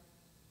 9.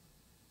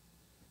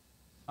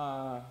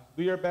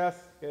 Do your best.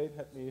 Okay,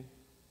 let me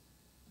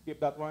skip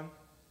that one.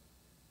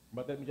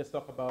 But let me just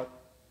talk about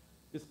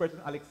this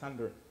person,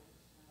 Alexander.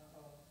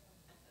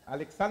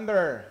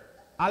 Alexander.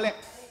 Alex.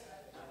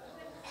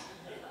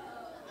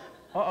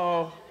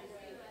 Uh-oh.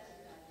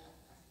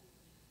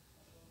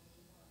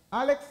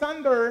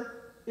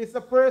 Alexander is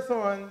a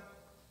person,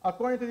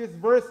 according to these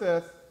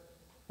verses,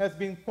 has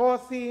been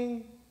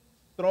causing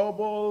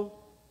trouble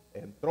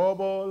and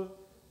trouble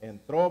and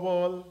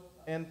trouble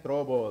and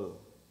trouble.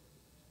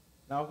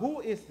 Now,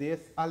 who is this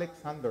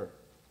Alexander?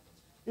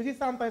 You see,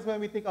 sometimes when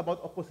we think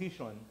about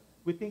opposition,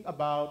 we think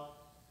about,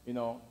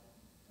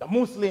 the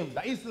Muslims,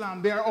 the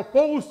Islam, they are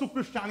opposed to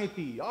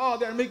Christianity. Oh,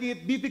 they're making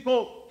it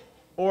difficult.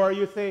 Or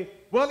you say,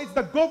 well, it's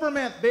the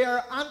government. They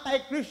are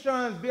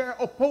anti-Christians. They are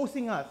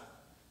opposing us.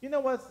 You know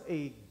what's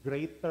a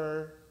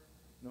greater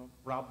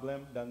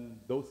problem than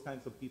those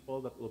kinds of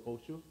people that will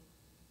oppose you?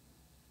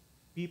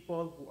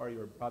 People who are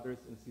your brothers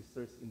and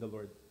sisters in the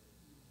Lord.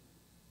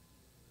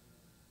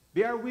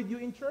 They are with you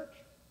in church.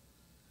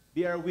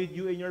 They are with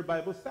you in your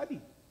Bible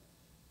study.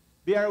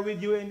 They are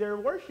with you in their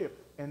worship.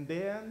 And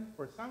then,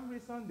 for some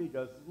reason, they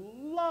just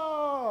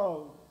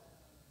love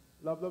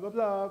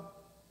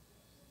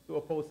to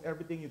oppose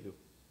everything you do.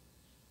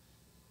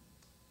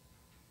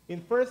 In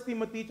 1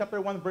 Timothy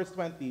chapter 1, verse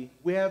 20,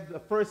 we have the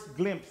first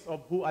glimpse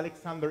of who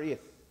Alexander is.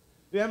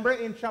 Remember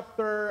in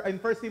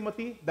 1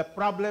 Timothy, the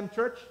problem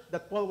church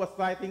that Paul was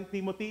writing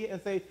Timothy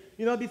and say,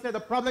 these are the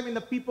problem in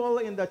the people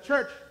in the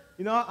church,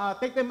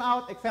 take them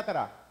out,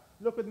 etc.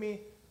 Look with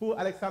me who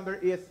Alexander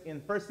is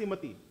in 1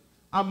 Timothy.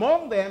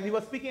 Among them, he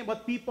was speaking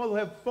about people who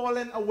have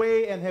fallen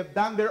away and have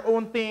done their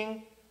own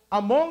thing.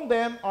 Among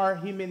them are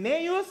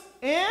Hymenaeus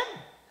and...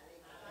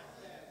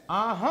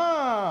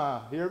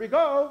 Here we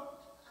go.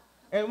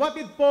 And what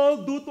did Paul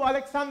do to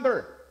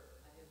Alexander?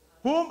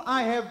 Whom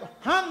I have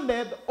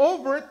handed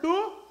over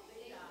to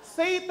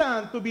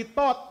Satan to be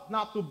taught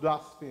not to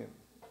blaspheme.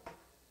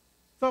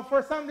 So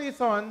for some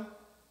reason,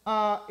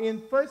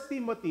 in 1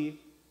 Timothy,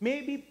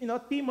 maybe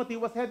Timothy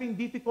was having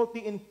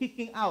difficulty in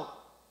kicking out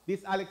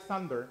this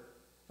Alexander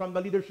from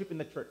the leadership in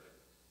the church.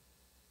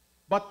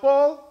 But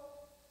Paul,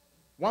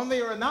 one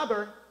way or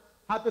another,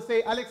 had to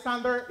say,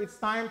 Alexander, it's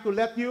time to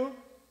let you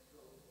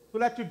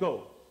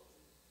go.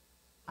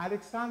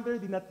 Alexander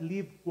did not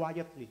leave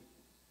quietly.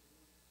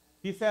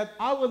 He said,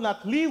 I will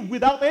not leave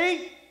without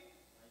a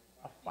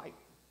fight.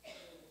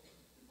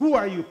 Who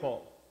are you,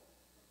 Paul?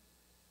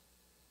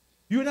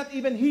 You're not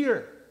even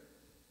here.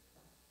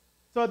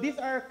 So these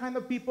are kind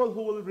of people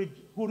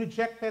who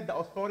rejected the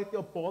authority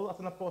of Paul as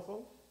an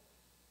apostle.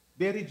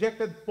 They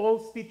rejected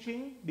Paul's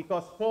teaching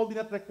because Paul did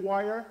not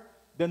require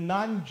the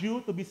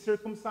non-Jew to be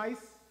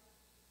circumcised.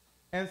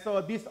 And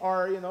so these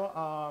are,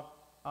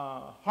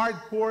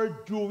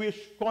 hardcore Jewish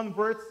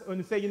converts. When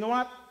you say, you know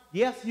what?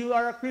 Yes, you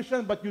are a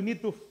Christian, but you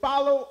need to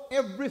follow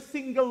every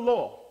single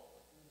law.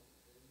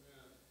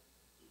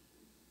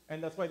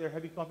 And that's why they're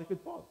having conflict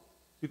with Paul.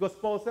 Because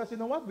Paul says, you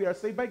know what? We are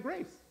saved by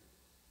grace.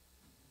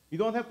 You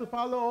don't have to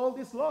follow all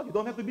this law. You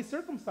don't have to be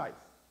circumcised.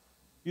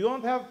 You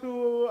don't have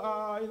to,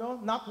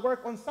 not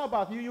work on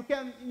Sabbath.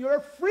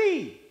 You're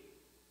free.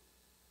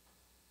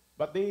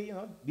 But they,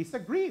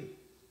 disagreed.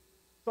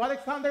 So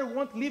Alexander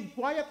won't live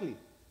quietly.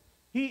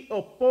 He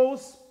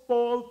opposed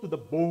Paul to the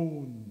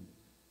bone.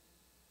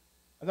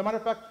 As a matter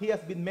of fact, he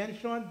has been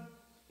mentioned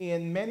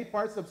in many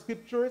parts of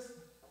scriptures,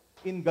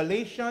 in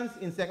Galatians,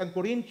 in 2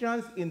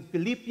 Corinthians, in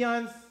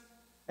Philippians,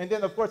 and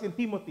then, of course, in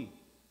Timothy.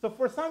 So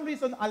for some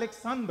reason,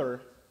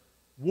 Alexander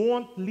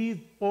won't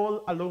leave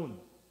Paul alone.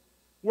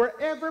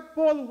 Wherever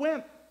Paul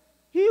went,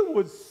 he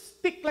would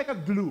stick like a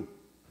glue.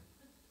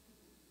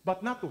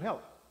 But not to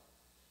help,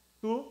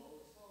 to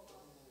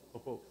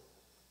oppose.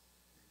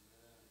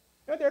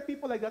 There are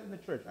people like that in the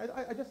church.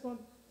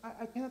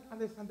 I cannot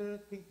understand their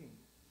thinking.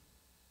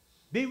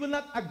 They will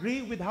not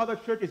agree with how the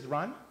church is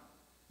run.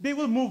 They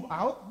will move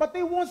out, but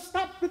they won't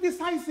stop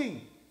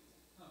criticizing.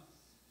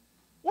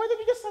 Why don't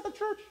you just start a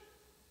church?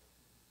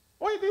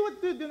 Why do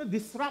you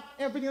disrupt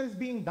everything that is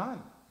being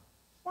done?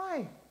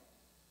 Why?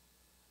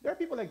 There are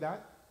people like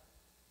that.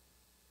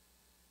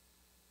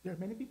 There are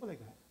many people like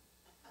that.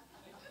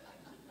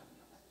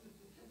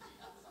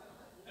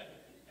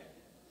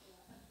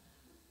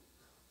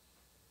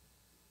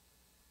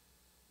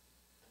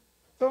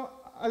 So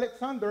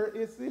Alexander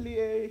is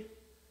really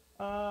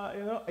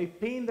a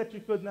pain that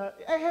you could not.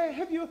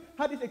 Have you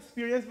had this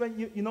experience when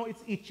you know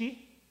it's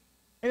itchy,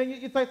 and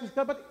then you try to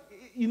scratch, but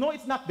you know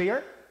it's not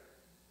there.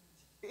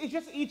 It's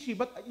just itchy,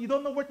 but you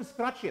don't know where to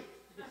scratch it.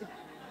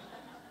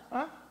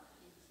 Huh?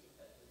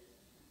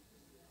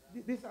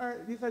 These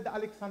are the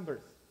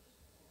Alexanders.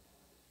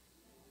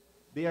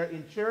 They are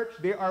in church.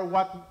 They are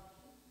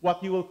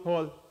what you will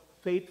call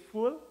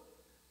faithful.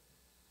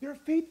 They're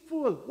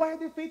faithful. Why are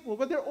they faithful?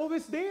 Well, they're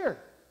always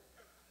there.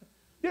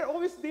 They're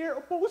always there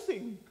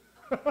opposing.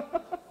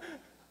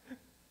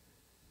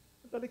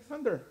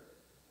 Alexander.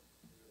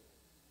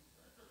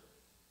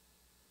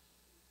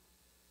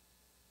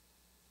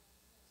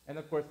 And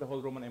of course, the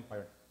whole Roman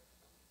Empire.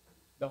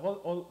 The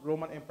whole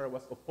Roman Empire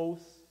was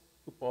opposed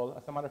to Paul.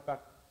 As a matter of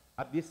fact,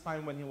 at this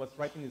time when he was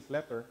writing his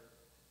letter,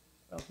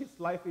 well, his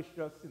life is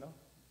just,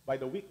 by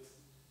the weeks,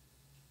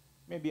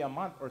 maybe a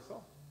month or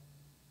so.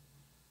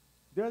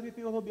 There will be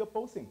people who will be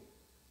opposing,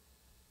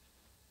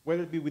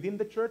 whether it be within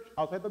the church,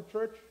 outside of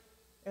church.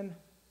 And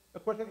the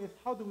question is,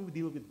 how do we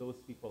deal with those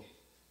people?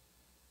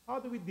 How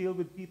do we deal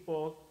with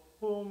people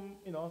whom,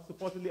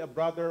 supposedly a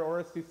brother or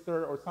a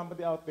sister or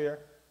somebody out there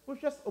who's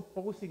just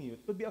opposing you?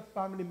 It could be a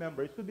family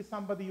member. It could be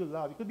somebody you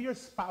love. It could be your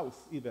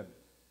spouse even.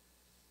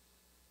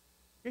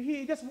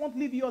 He just won't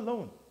leave you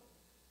alone.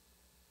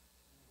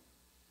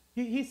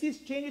 He sees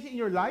changes in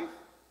your life,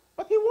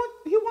 but he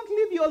won't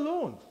leave you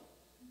alone.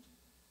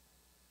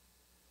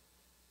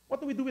 What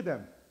do we do with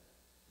them?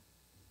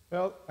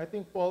 Well, I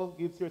think Paul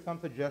gives here some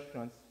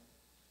suggestions.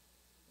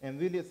 And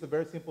really, it's a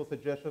very simple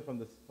suggestion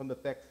from the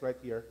text right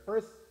here.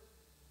 First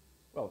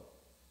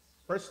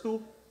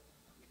two.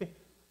 Okay.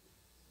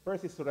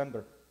 First is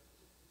surrender.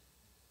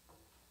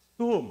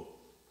 To whom?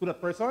 To the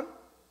person?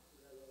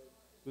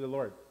 To the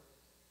Lord.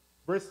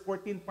 Verse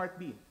 14, part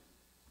B.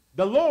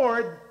 The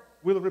Lord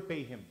will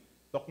repay him.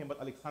 Talking about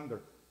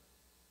Alexander.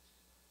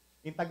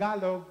 In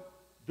Tagalog,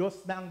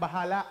 Diyos na ang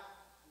bahala.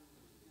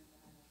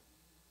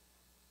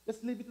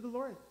 Just leave it to the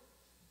Lord.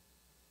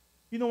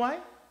 You know why?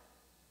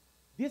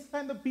 This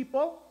kind of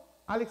people,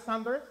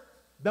 Alexanders,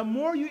 the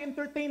more you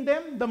entertain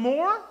them, the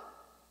more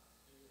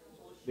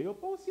they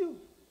oppose you.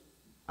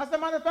 As a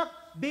matter of fact,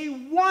 they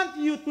want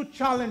you to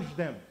challenge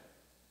them.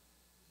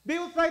 They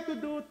will try to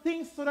do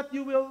things so that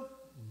you will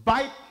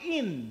bite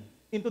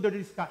into the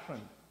discussion.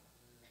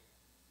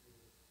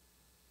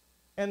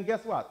 And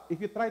guess what? If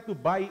you try to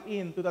buy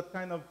into that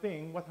kind of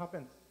thing, what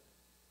happens?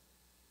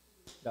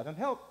 Doesn't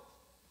help.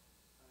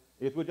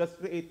 It will just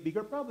create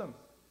bigger problems.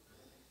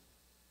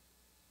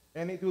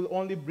 And it will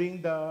only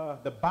bring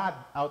the bad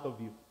out of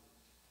you.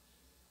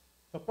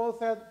 So Paul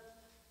said,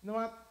 you know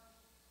what?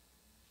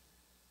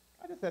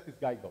 I just let this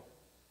guy go.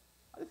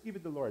 I'll just give it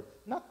to the Lord.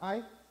 Not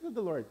I, it's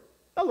the Lord.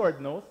 The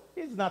Lord knows.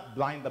 He's not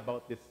blind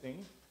about this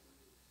thing.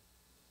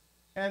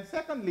 And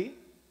secondly,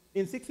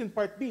 in 16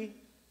 part B,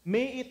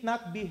 may it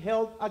not be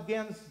held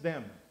against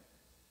them.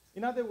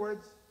 In other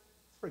words,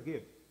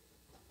 forgive.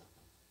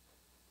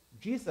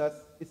 Jesus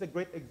is a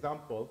great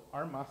example,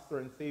 our Master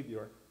and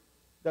Savior,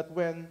 that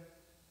when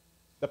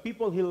the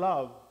people he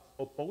loved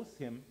opposed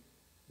him,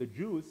 the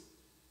Jews,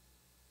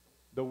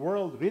 the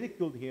world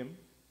ridiculed him,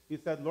 he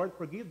said, Lord,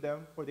 forgive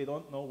them, for they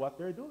don't know what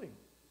they're doing.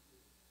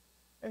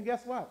 And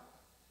guess what?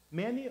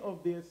 Many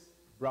of these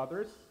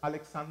brothers,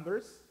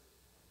 Alexanders,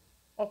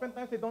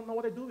 oftentimes they don't know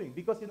what they're doing.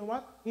 Because you know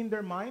what? In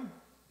their mind,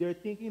 they're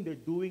thinking they're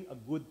doing a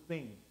good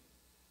thing.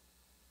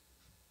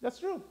 That's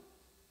true.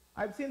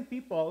 I've seen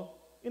people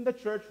in the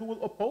church who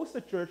will oppose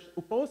the church,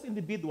 oppose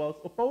individuals,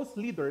 oppose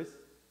leaders,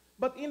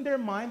 but in their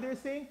mind they're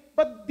saying,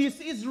 but this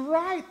is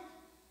right.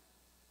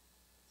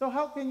 So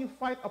how can you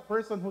fight a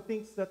person who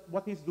thinks that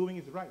what he's doing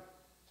is right?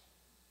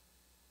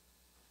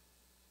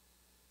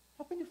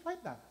 How can you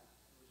fight that?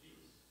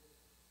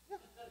 Yeah.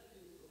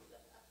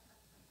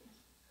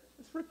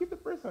 Just forgive the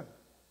person.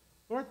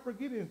 Lord,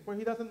 forgive him, for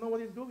he doesn't know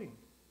what he's doing.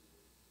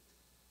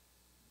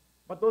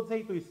 But don't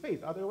say it to his face,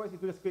 otherwise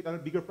it will just create a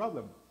bigger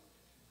problem.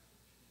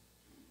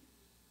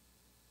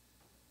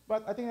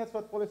 But I think that's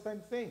what Paul is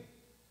trying to say.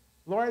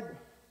 Lord,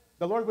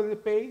 the Lord will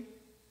repay,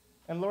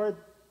 and Lord,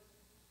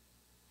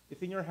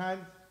 it's in your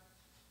hands.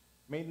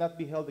 May it not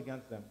be held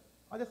against them.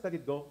 I'll just let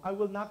it go. I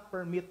will not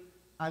permit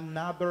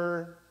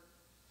another,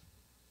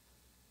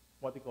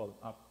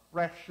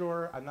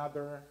 pressure,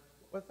 another,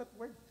 what's that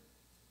word?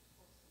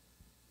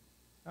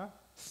 Huh?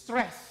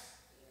 Stress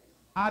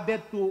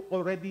added to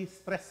already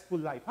stressful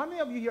life. How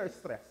many of you here are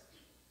stressed?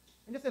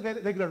 And just a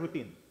regular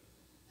routine.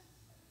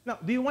 Now,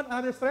 do you want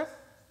another stress?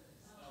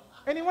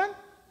 Anyone?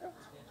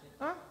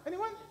 Huh?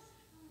 Anyone?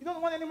 You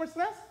don't want any more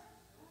stress?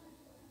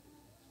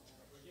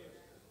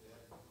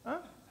 Huh?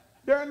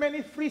 There are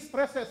many free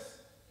stresses.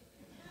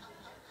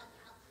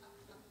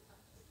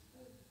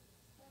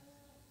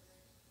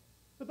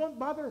 So don't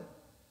bother.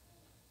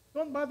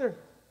 Don't bother.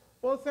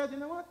 Paul said, you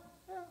know what?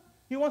 Yeah.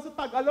 He wants to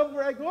tag along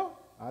where I go.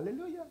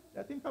 Hallelujah.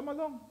 Let him come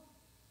along.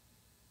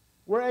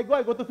 Where I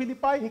go to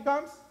Philippi, he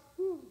comes.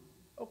 Whew.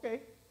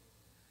 Okay.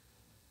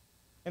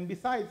 And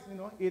besides,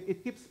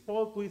 it keeps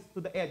Paul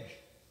to the edge.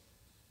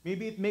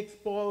 Maybe it makes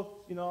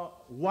Paul,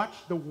 watch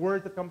the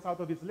word that comes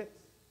out of his lips.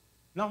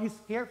 Now he's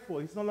careful.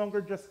 He's no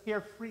longer just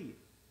carefree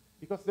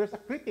because there's a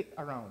critic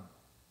around.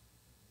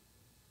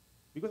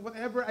 Because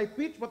whatever I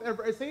preach,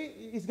 whatever I say,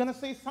 he's going to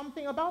say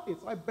something about it.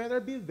 So I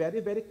better be very,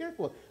 very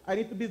careful. I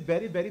need to be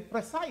very, very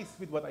precise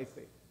with what I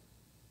say.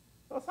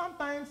 So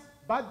sometimes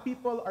bad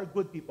people are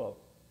good people,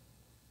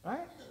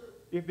 right?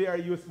 If they are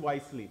used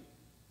wisely.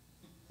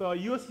 So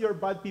use your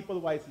bad people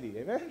wisely.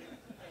 Amen?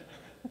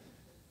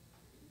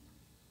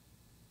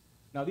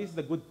 Now this is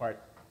the good part.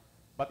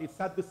 But it's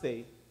sad to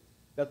say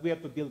that we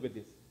have to deal with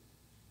this.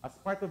 As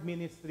part of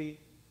ministry,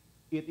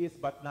 it is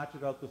but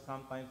natural to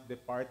sometimes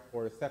depart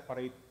or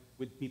separate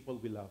with people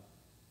we love.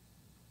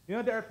 You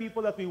know, there are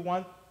people that we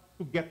want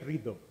to get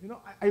rid of. You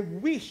know,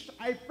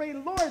 I pray,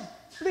 Lord,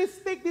 please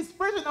take this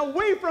person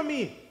away from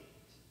me.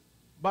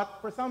 But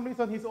for some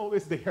reason, he's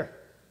always there.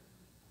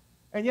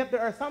 And yet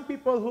there are some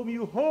people whom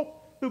you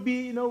hope to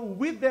be, you know,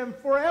 with them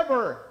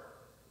forever.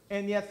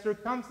 And yet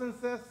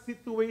circumstances,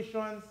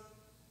 situations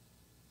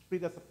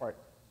split us apart.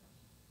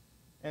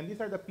 And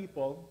these are the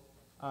people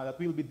that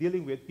we'll be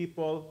dealing with,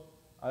 people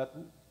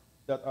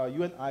that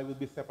you and I will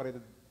be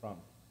separated from.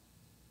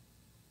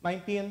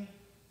 19,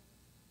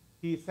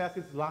 he says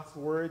his last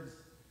words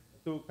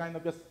to kind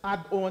of just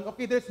add on,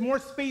 okay, there's more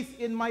space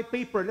in my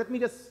paper. Let me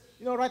just,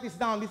 you know, write this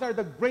down. These are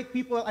the great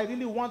people that I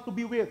really want to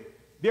be with.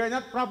 They are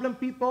not problem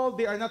people.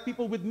 They are not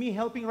people with me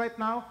helping right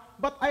now.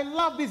 But I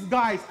love these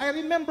guys. I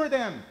remember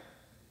them.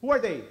 Who are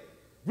they?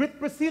 With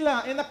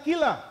Priscilla and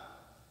Aquila.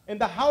 In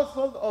the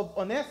household of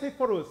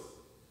Onesiphorus,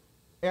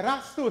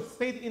 Erastus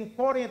stayed in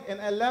Corinth,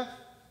 and I left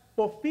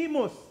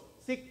Trophimus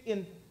sick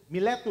in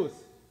Miletus.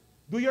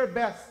 Do your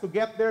best to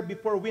get there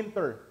before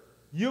winter.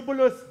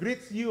 Eubulus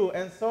greets you,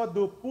 and so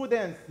do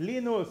Pudens,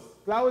 Linus,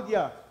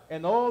 Claudia,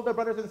 and all the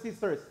brothers and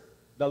sisters.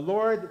 The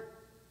Lord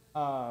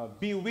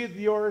be with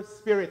your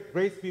spirit.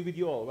 Grace be with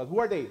you all. Well, who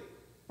are they?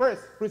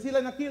 First, Priscilla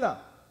and Aquila.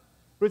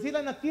 Priscilla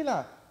and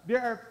Aquila, they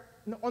are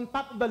on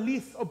top of the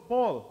list of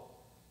Paul.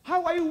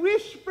 How I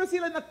wish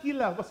Priscilla and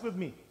Aquila was with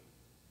me.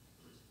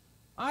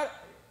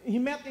 He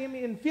met him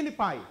in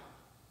Philippi.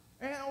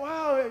 And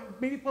wow,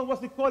 maybe Paul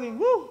was recalling,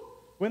 whoo,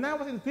 when I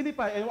was in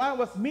Philippi and I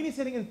was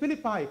ministering in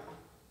Philippi,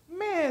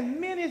 man,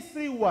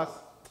 ministry was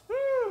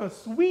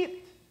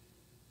sweet.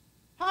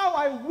 How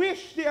I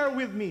wish they are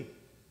with me.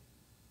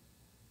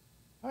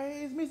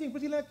 He's missing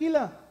Priscilla and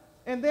Aquila.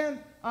 And then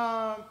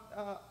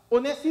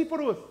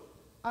Onesiphorus.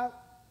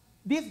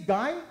 This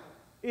guy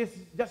is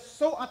just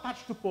so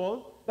attached to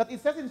Paul that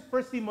it says in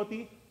 1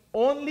 Timothy,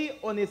 only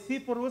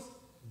Onesiphorus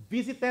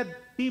visited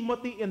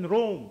Timothy in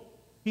Rome.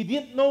 He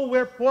didn't know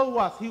where Paul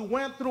was. He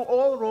went through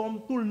all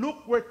Rome to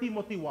look where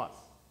Timothy was.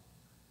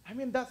 I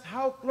mean, that's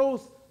how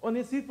close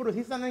Onesiphorus.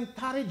 He's an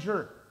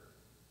encourager.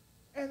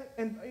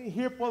 And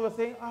here Paul was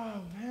saying, oh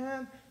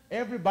man,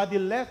 everybody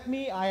left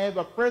me. I have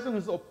a person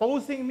who's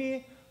opposing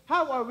me.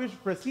 How I wish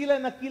Priscilla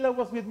and Aquila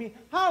was with me.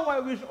 How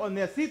I wish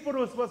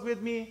Onesiphorus was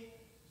with me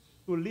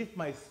to lift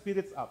my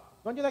spirits up.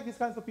 Don't you like these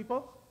kinds of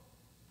people?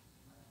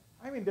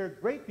 I mean, they're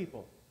great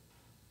people.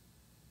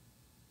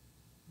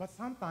 But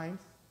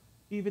sometimes,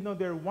 even though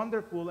they're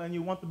wonderful and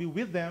you want to be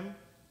with them,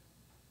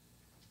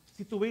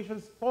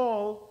 situations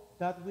fall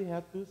that we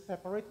have to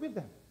separate with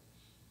them.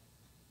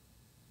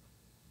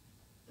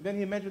 Then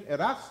he mentioned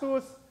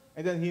Erastus,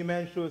 and then he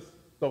mentions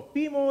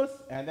Trophimus,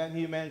 and then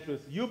he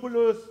mentions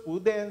Eubulus,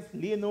 Pudens,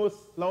 Linus,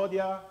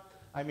 Claudia.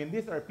 I mean,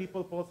 these are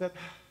people Paul said,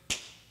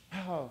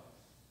 oh,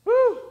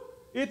 whew,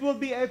 it will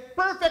be a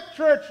perfect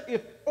church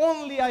if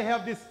only I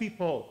have these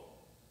people.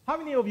 How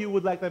many of you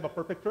would like to have a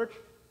perfect church?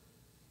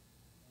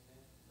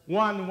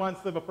 One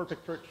wants to have a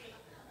perfect church.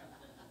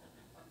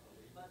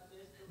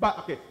 But,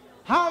 okay,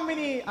 how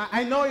many,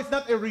 I know it's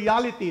not a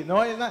reality,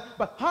 no, it's not,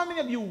 but how many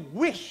of you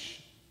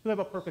wish to have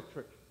a perfect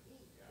church?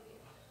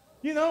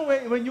 You know,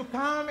 when you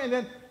come and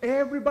then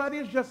everybody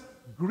is just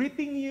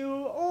greeting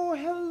you. Oh,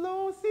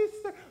 hello,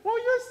 sister. Oh,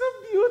 you're so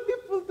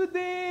beautiful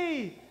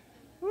today.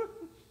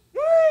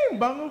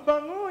 Bango,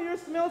 bango, you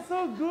smell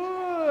so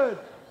good.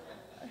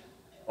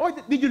 Oh,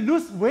 did you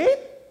lose weight?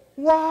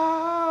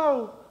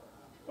 Wow.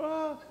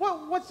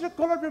 What's your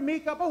color of your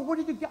makeup? Oh, where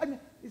did you get? I mean,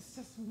 it's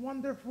just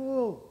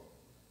wonderful.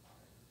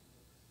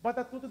 But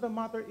the truth of the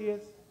matter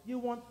is, you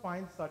won't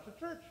find such a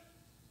church.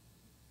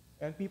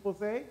 And people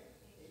say,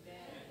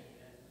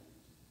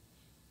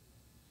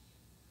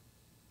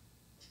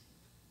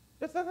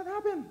 that doesn't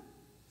happen.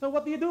 So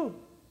what do you do?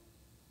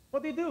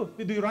 What do you do?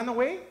 Do you run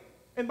away?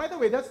 And by the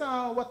way, that's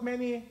what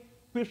many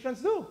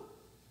Christians do.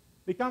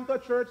 They come to a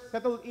church,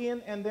 settle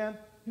in, and then,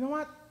 you know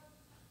what?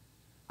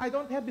 I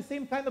don't have the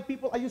same kind of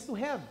people I used to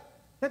have.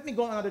 Let me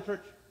go to another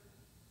church.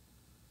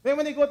 Then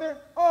when they go there,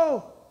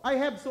 oh, I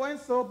have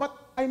so-and-so, but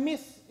I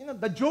miss,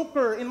 the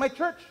joker in my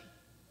church.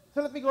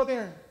 So let me go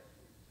there.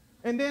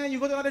 And then you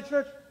go to another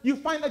church, you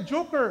find a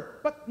joker,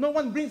 but no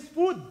one brings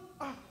food.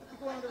 Let me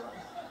go another one.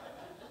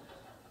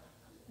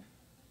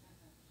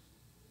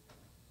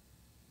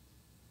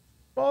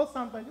 Paul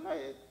sometimes,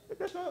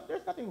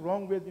 there's nothing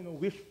wrong with,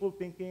 wishful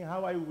thinking,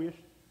 how I wish.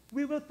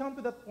 We will come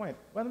to that point.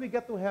 When we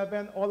get to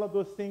heaven, all of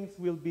those things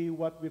will be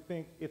what we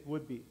think it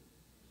would be.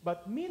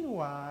 But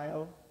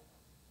meanwhile,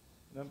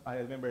 I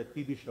remember a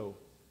TV show,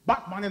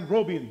 Batman and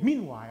Robin.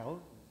 Meanwhile,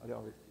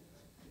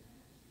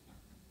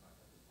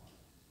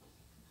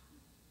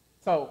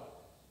 so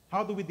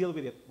how do we deal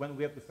with it when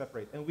we have to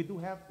separate? And we do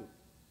have to.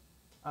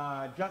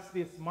 Just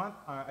this month,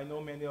 I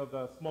know many of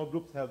the small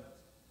groups have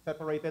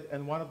separated,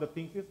 and one of the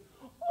things is,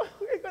 oh,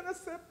 we're gonna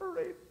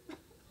separate.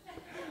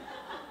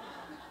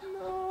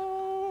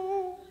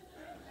 No,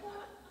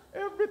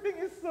 everything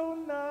is so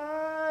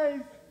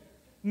nice.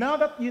 Now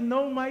that you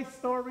know my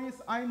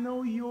stories, I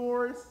know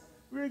yours.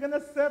 We're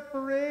gonna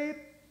separate.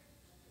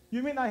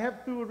 You mean I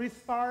have to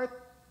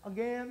restart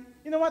again?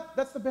 You know what?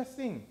 That's the best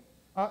thing.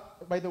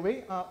 By the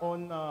way,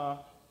 on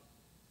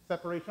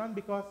separation,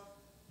 because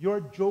your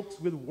jokes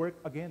will work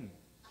again.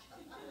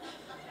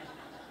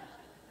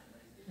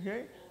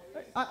 Okay?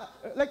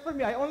 Like for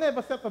me, I only have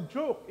a set of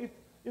jokes. If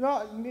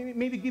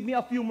maybe give me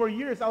a few more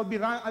years, I'll be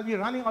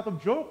running out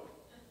of joke.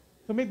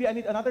 So maybe I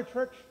need another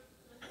church.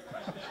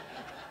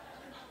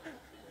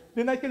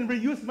 Then I can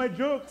reuse my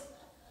jokes.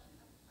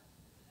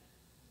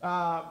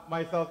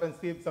 Myself and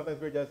Steve, sometimes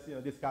we're just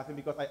discussing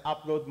because I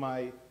upload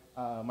my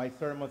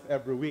sermons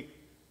every week,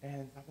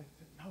 and sometimes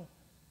no,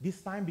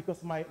 this time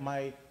because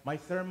my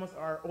sermons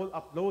are all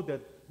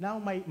uploaded. Now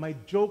my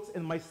jokes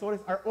and my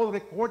stories are all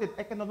recorded.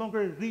 I can no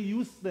longer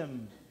reuse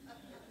them.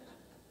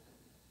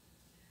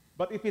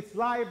 But if it's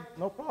live,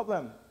 no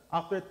problem.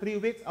 After 3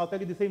 weeks, I'll tell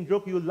you the same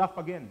joke. You'll laugh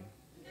again.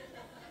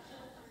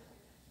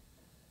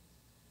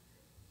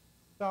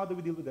 So how do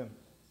we deal with them?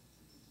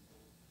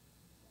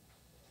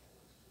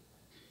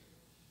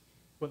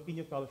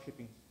 Continue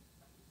fellowshipping.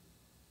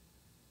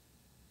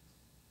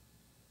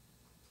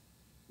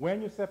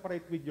 When you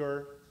separate with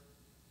your,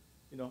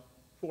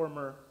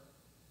 former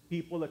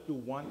people that you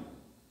want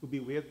to be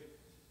with,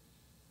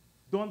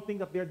 don't think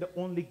that they're the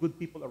only good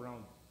people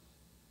around.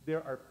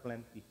 There are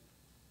plenty.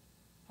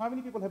 How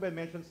many people have I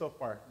mentioned so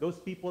far? Those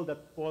people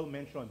that Paul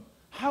mentioned.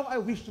 How I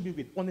wish to be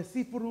with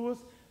Onesiphorus,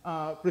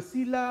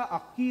 Priscilla,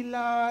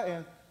 Aquila,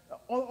 and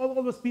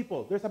all those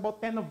people. There's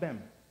about 10 of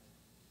them.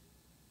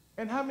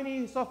 And how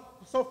many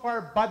so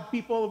far bad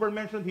people were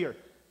mentioned here?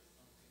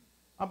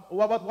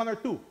 What about 1 or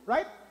 2,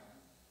 right?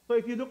 So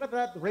if you look at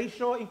that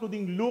ratio,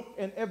 including Luke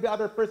and every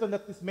other person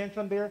that is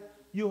mentioned there,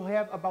 you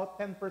have about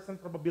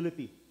 10%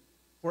 probability.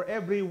 For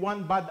every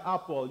 1 bad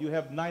apple, you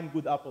have 9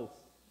 good apples.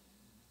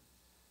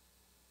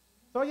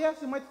 So yes,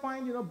 you might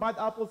find, bad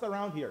apples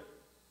around here.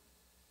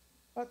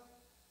 But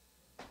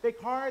take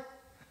heart,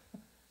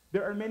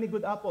 there are many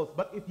good apples.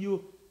 But if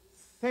you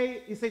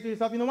say to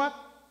yourself, you know what?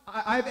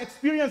 I've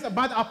experienced a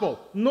bad apple.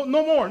 No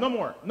more. No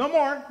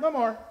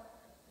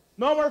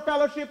more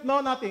fellowship,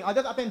 no nothing. I'll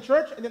just attend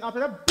church, and then after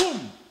that,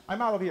 boom,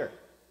 I'm out of here.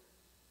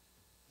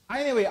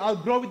 Anyway, I'll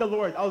grow with the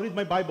Lord. I'll read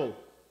my Bible.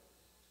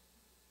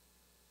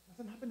 It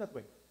doesn't happen that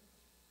way.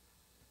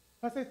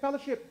 I say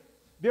fellowship.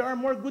 There are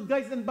more good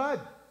guys than bad.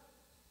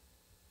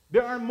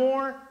 There are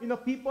more,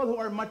 people who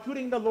are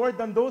maturing the Lord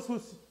than those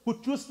who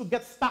choose to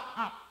get stuck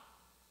up.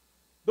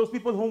 Those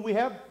people whom we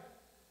have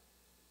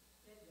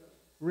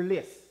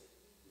released.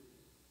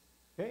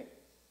 Okay?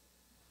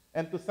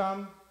 And to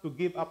some, to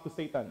give up to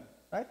Satan.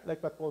 Right?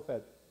 Like what Paul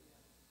said.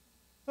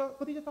 So,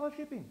 continue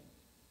fellowshipping.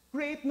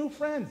 Create new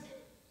friends.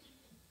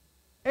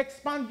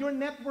 Expand your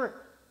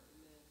network.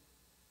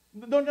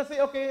 Don't just say,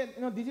 okay,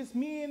 this is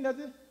me,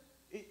 and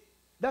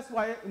that's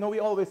why, we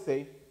always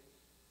say,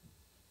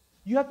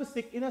 you have to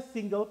stick in a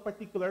single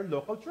particular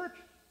local church.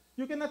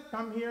 You cannot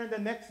come here and the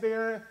next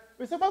there.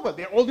 We say, well,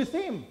 they're all the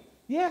same.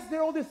 Yes,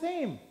 they're all the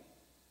same.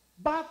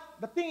 But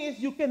the thing is,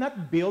 you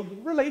cannot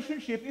build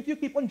relationship if you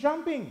keep on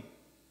jumping.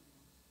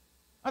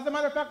 As a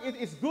matter of fact, it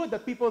is good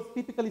that people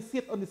typically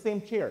sit on the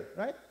same chair,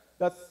 right?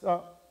 That's,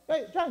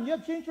 hey, John, you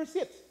have changed your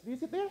seats. Do you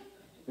sit there?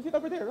 You sit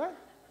over there, right?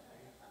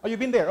 Oh, you've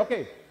been there,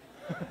 okay.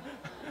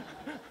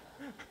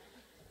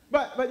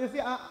 but you see,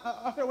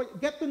 after a while,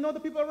 get to know the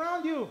people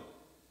around you.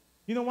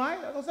 You know why?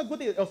 That's also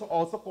good. It's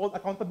also called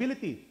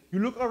accountability. You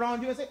look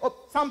around you and say, oh,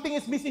 something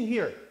is missing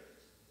here.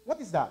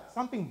 What is that?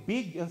 Something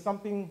big and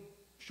something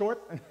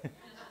short?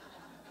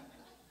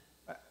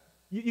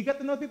 You get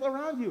to know people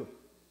around you.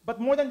 But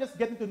more than just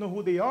getting to know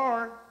who they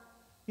are,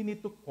 you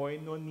need to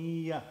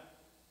koinonia.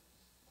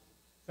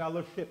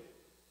 Fellowship.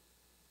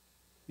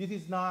 This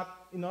is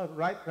not,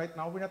 right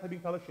now we're not having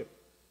fellowship.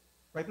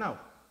 Right now.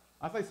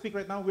 As I speak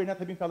right now, we're not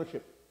having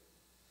fellowship.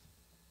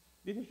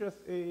 This is just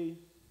a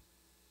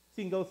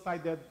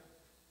single-sided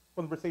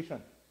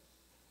conversation.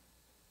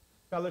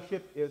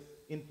 Fellowship is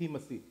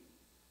intimacy.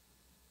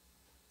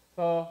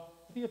 So,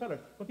 continue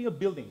fellowship. Continue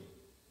building.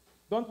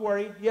 Don't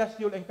worry. Yes,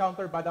 you'll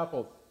encounter bad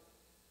apples.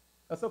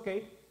 That's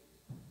okay.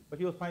 But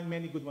you'll find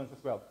many good ones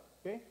as well.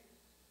 Okay?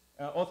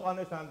 Also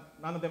understand,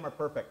 none of them are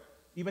perfect.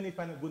 Even if you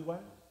find a good one,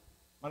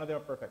 none of them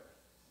are perfect.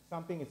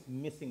 Something is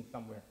missing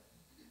somewhere.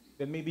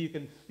 Then maybe you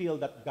can fill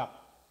that gap.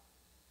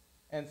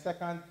 And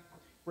second,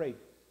 pray.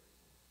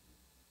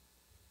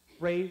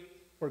 Pray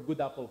for good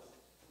apples.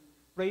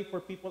 Pray for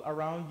people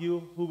around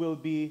you who will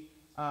be,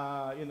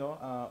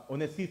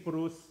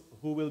 Onesiphorus,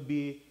 who will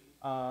be,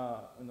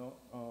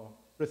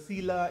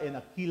 Priscilla and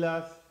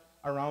Aquilas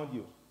around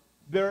you.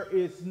 There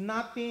is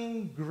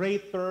nothing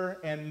greater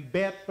and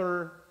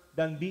better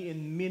than be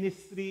in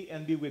ministry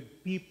and be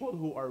with people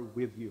who are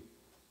with you.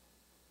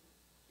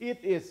 It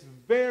is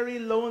very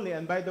lonely.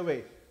 And by the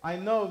way, I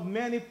know of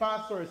many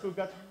pastors who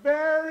got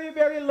very,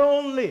 very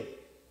lonely,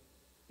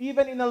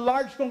 even in a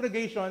large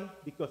congregation,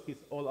 because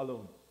he's all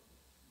alone.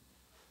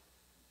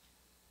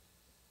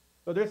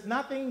 So there's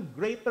nothing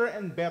greater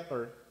and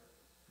better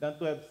than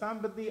to have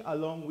somebody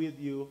along with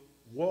you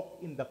walk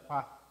in the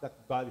path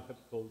that God has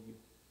told you.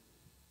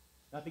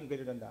 Nothing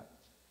greater than that.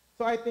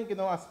 So I think,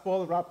 as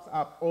Paul wraps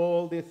up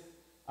all these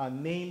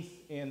names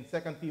in 2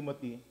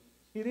 Timothy,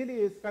 he really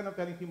is kind of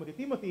telling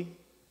Timothy,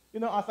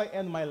 as I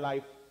end my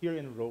life here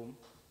in Rome,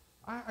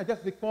 I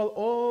just recall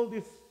all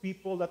these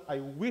people that I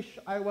wish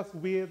I was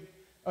with,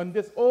 and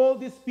all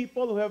these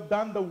people who have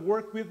done the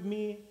work with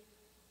me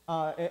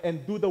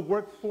and do the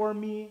work for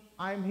me.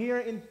 I'm here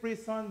in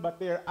prison, but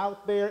they're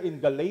out there in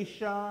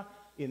Galatia,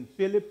 in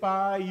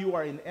Philippi. You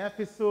are in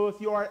Ephesus.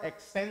 You are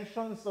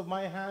extensions of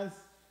my hands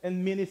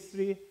and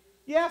ministry.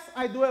 Yes,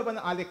 I do have an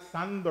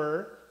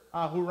Alexander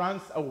who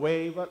runs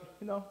away, but,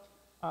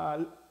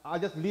 I'll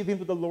just leave him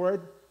to the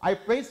Lord. I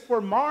praise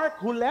for Mark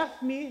who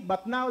left me,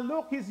 but now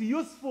look, he's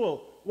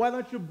useful. Why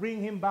don't you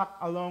bring him back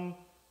along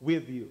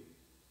with you?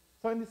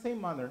 So in the same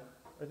manner,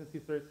 brothers and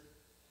sisters,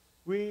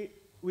 we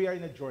are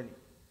in a journey.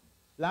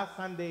 Last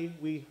Sunday,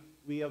 we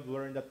have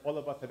learned that all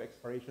of us have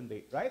expiration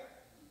date, right?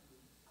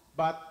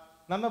 But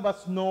none of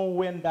us know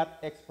when that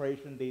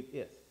expiration date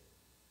is.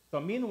 So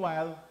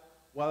meanwhile,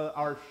 while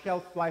our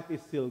shelf life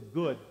is still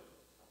good,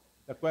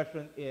 the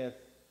question is,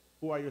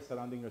 who are you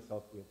surrounding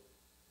yourself with?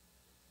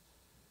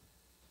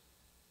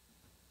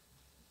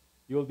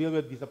 You'll deal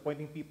with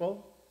disappointing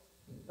people,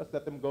 just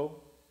let them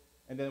go.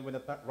 And then when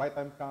the right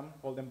time comes,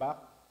 call them back.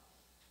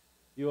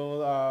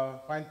 You'll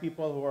find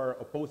people who are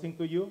opposing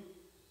to you.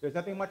 There's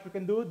nothing much you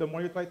can do. The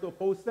more you try to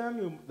oppose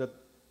them,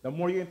 the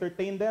more you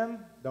entertain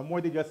them, the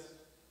more they just,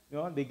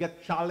 they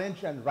get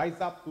challenged and rise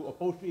up to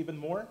oppose you even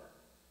more.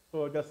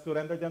 So just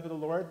surrender them to the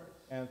Lord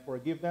and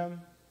forgive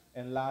them.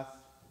 And last,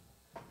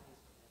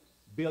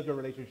 build your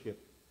relationship.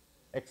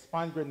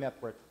 Expand your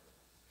network.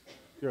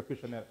 Your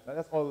Christian network.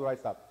 Let's all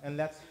rise up. And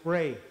let's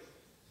pray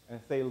and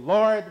say,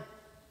 Lord,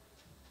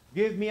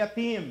 give me a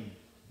team.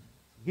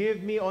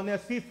 Give me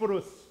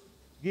Onesiphorus.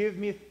 Give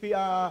me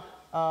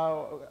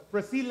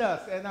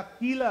Priscillas and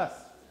Aquilas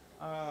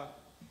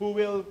who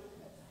will,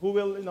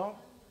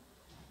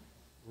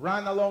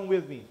 run along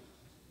with me.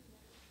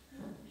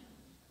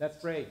 Let's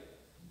pray.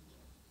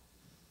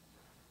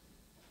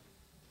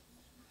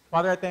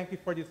 Father, I thank you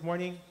for this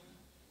morning.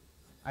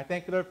 I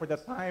thank you, Lord, for the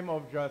time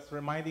of just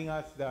reminding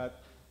us that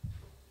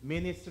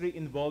ministry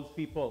involves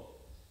people,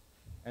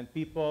 and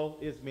people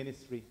is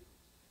ministry.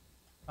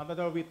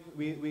 Sometimes we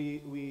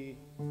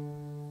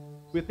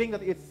think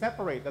that it's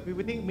separate, that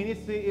we think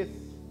ministry is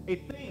a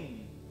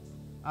thing,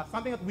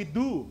 something that we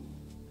do.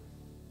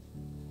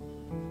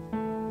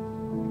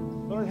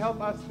 Lord,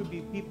 help us to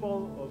be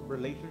people of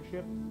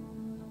relationship.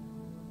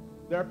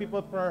 There are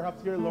people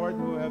perhaps here, Lord,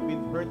 who have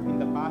been hurt in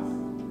the past,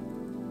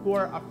 who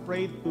are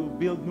afraid to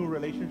build new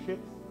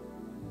relationships.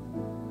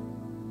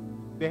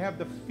 They have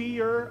the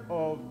fear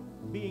of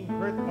being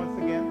hurt once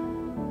again.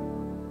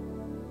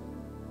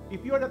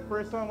 If you're that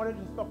person, why don't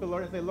you just talk to the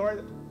Lord and say,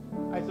 Lord,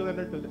 I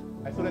surrender to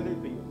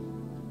you.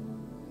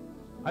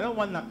 I don't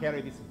want to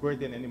carry this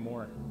burden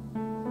anymore.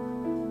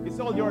 It's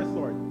all yours,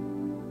 Lord.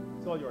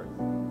 It's all yours.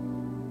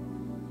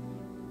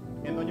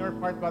 And on your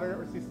part, brother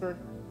or sister,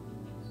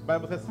 the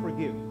Bible says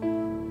forgive.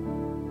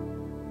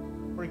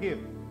 Forgive.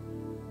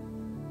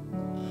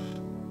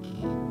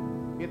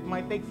 It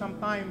might take some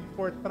time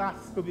for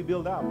trust to be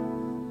built up,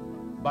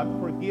 but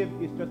forgive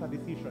is just a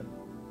decision.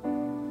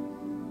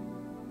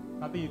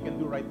 Nothing you can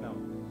do right now.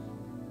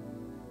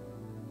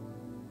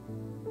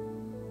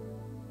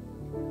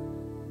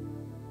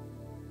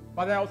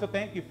 Father, I also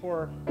thank you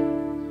for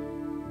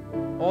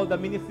all the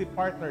ministry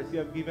partners you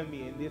have given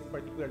me in this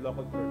particular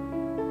local church,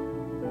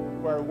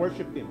 for our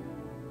worship team,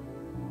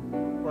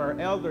 for our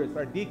elders,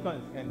 our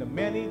deacons, and the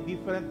many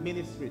different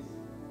ministries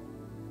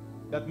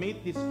that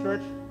make this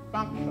church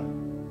function,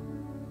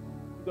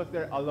 because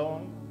they're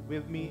along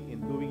with me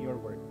in doing your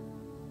work.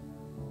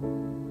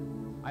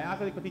 I ask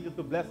that you continue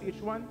to bless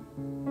each one.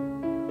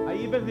 I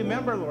even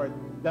remember, Lord,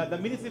 that the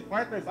ministry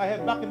partners I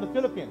had back in the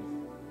Philippines,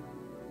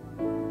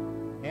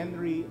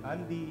 Henry,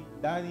 Andy,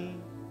 Danny,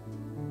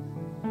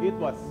 it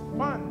was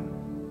fun.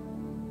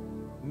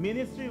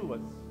 Ministry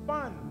was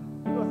fun.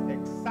 It was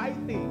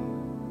exciting.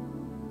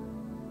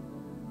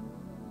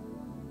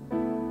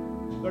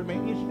 Lord, may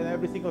each and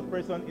every single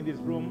person in this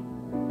room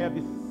have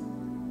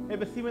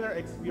a similar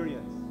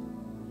experience.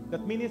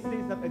 That ministry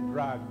is not a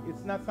drag.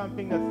 It's not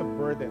something that's a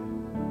burden.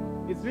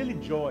 It's really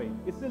joy.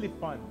 It's really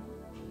fun.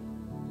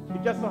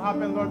 It just so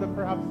happened, Lord, that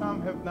perhaps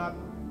some have not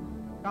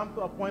come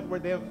to a point where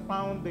they have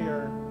found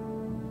their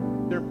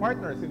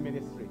partners in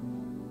ministry.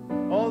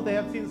 All they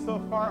have seen so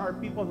far are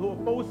people who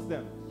oppose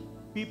them,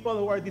 people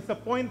who are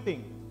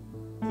disappointing,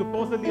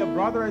 supposedly a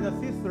brother and a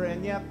sister,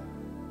 and yet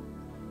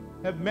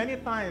have many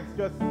times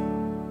just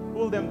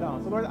pull them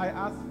down. So Lord, I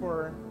ask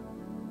for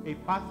a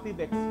positive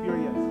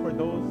experience for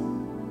those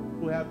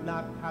who have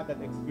not had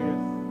that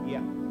experience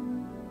yet.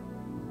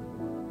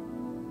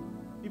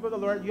 People of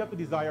the Lord, you have to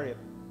desire it.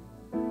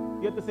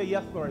 You have to say,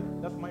 yes, Lord,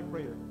 that's my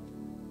prayer.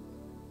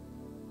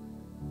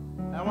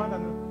 I want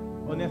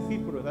an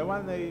Onesiphorus. I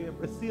want a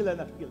Priscilla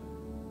and Aquila.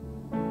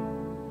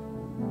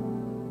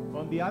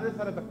 On the other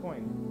side of the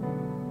coin,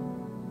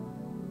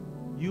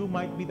 you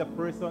might be the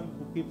person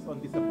who keeps on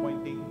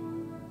disappointing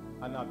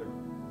another.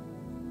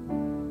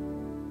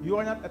 You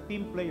are not a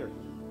team player.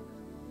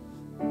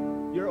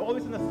 You're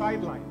always on the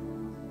sideline.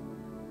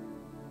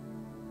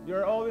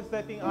 You're always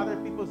letting other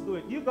people do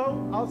it. You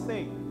go, I'll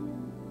say.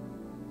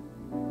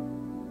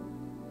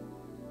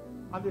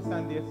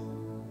 Understand this.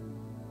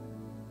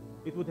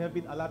 It would have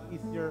been a lot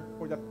easier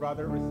for that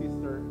brother or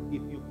sister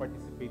if you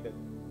participated.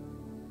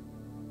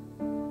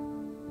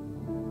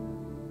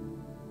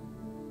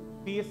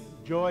 Peace,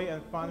 joy,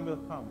 and fun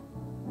will come.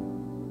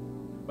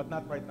 But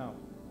not right now.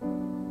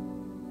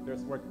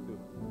 There's work to do.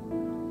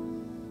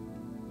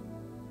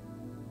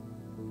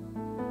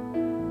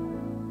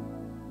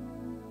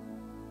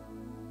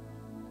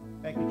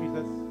 Thank you,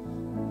 Jesus.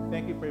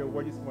 Thank you for your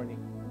word this morning.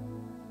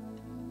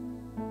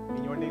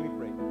 In your name we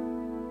pray.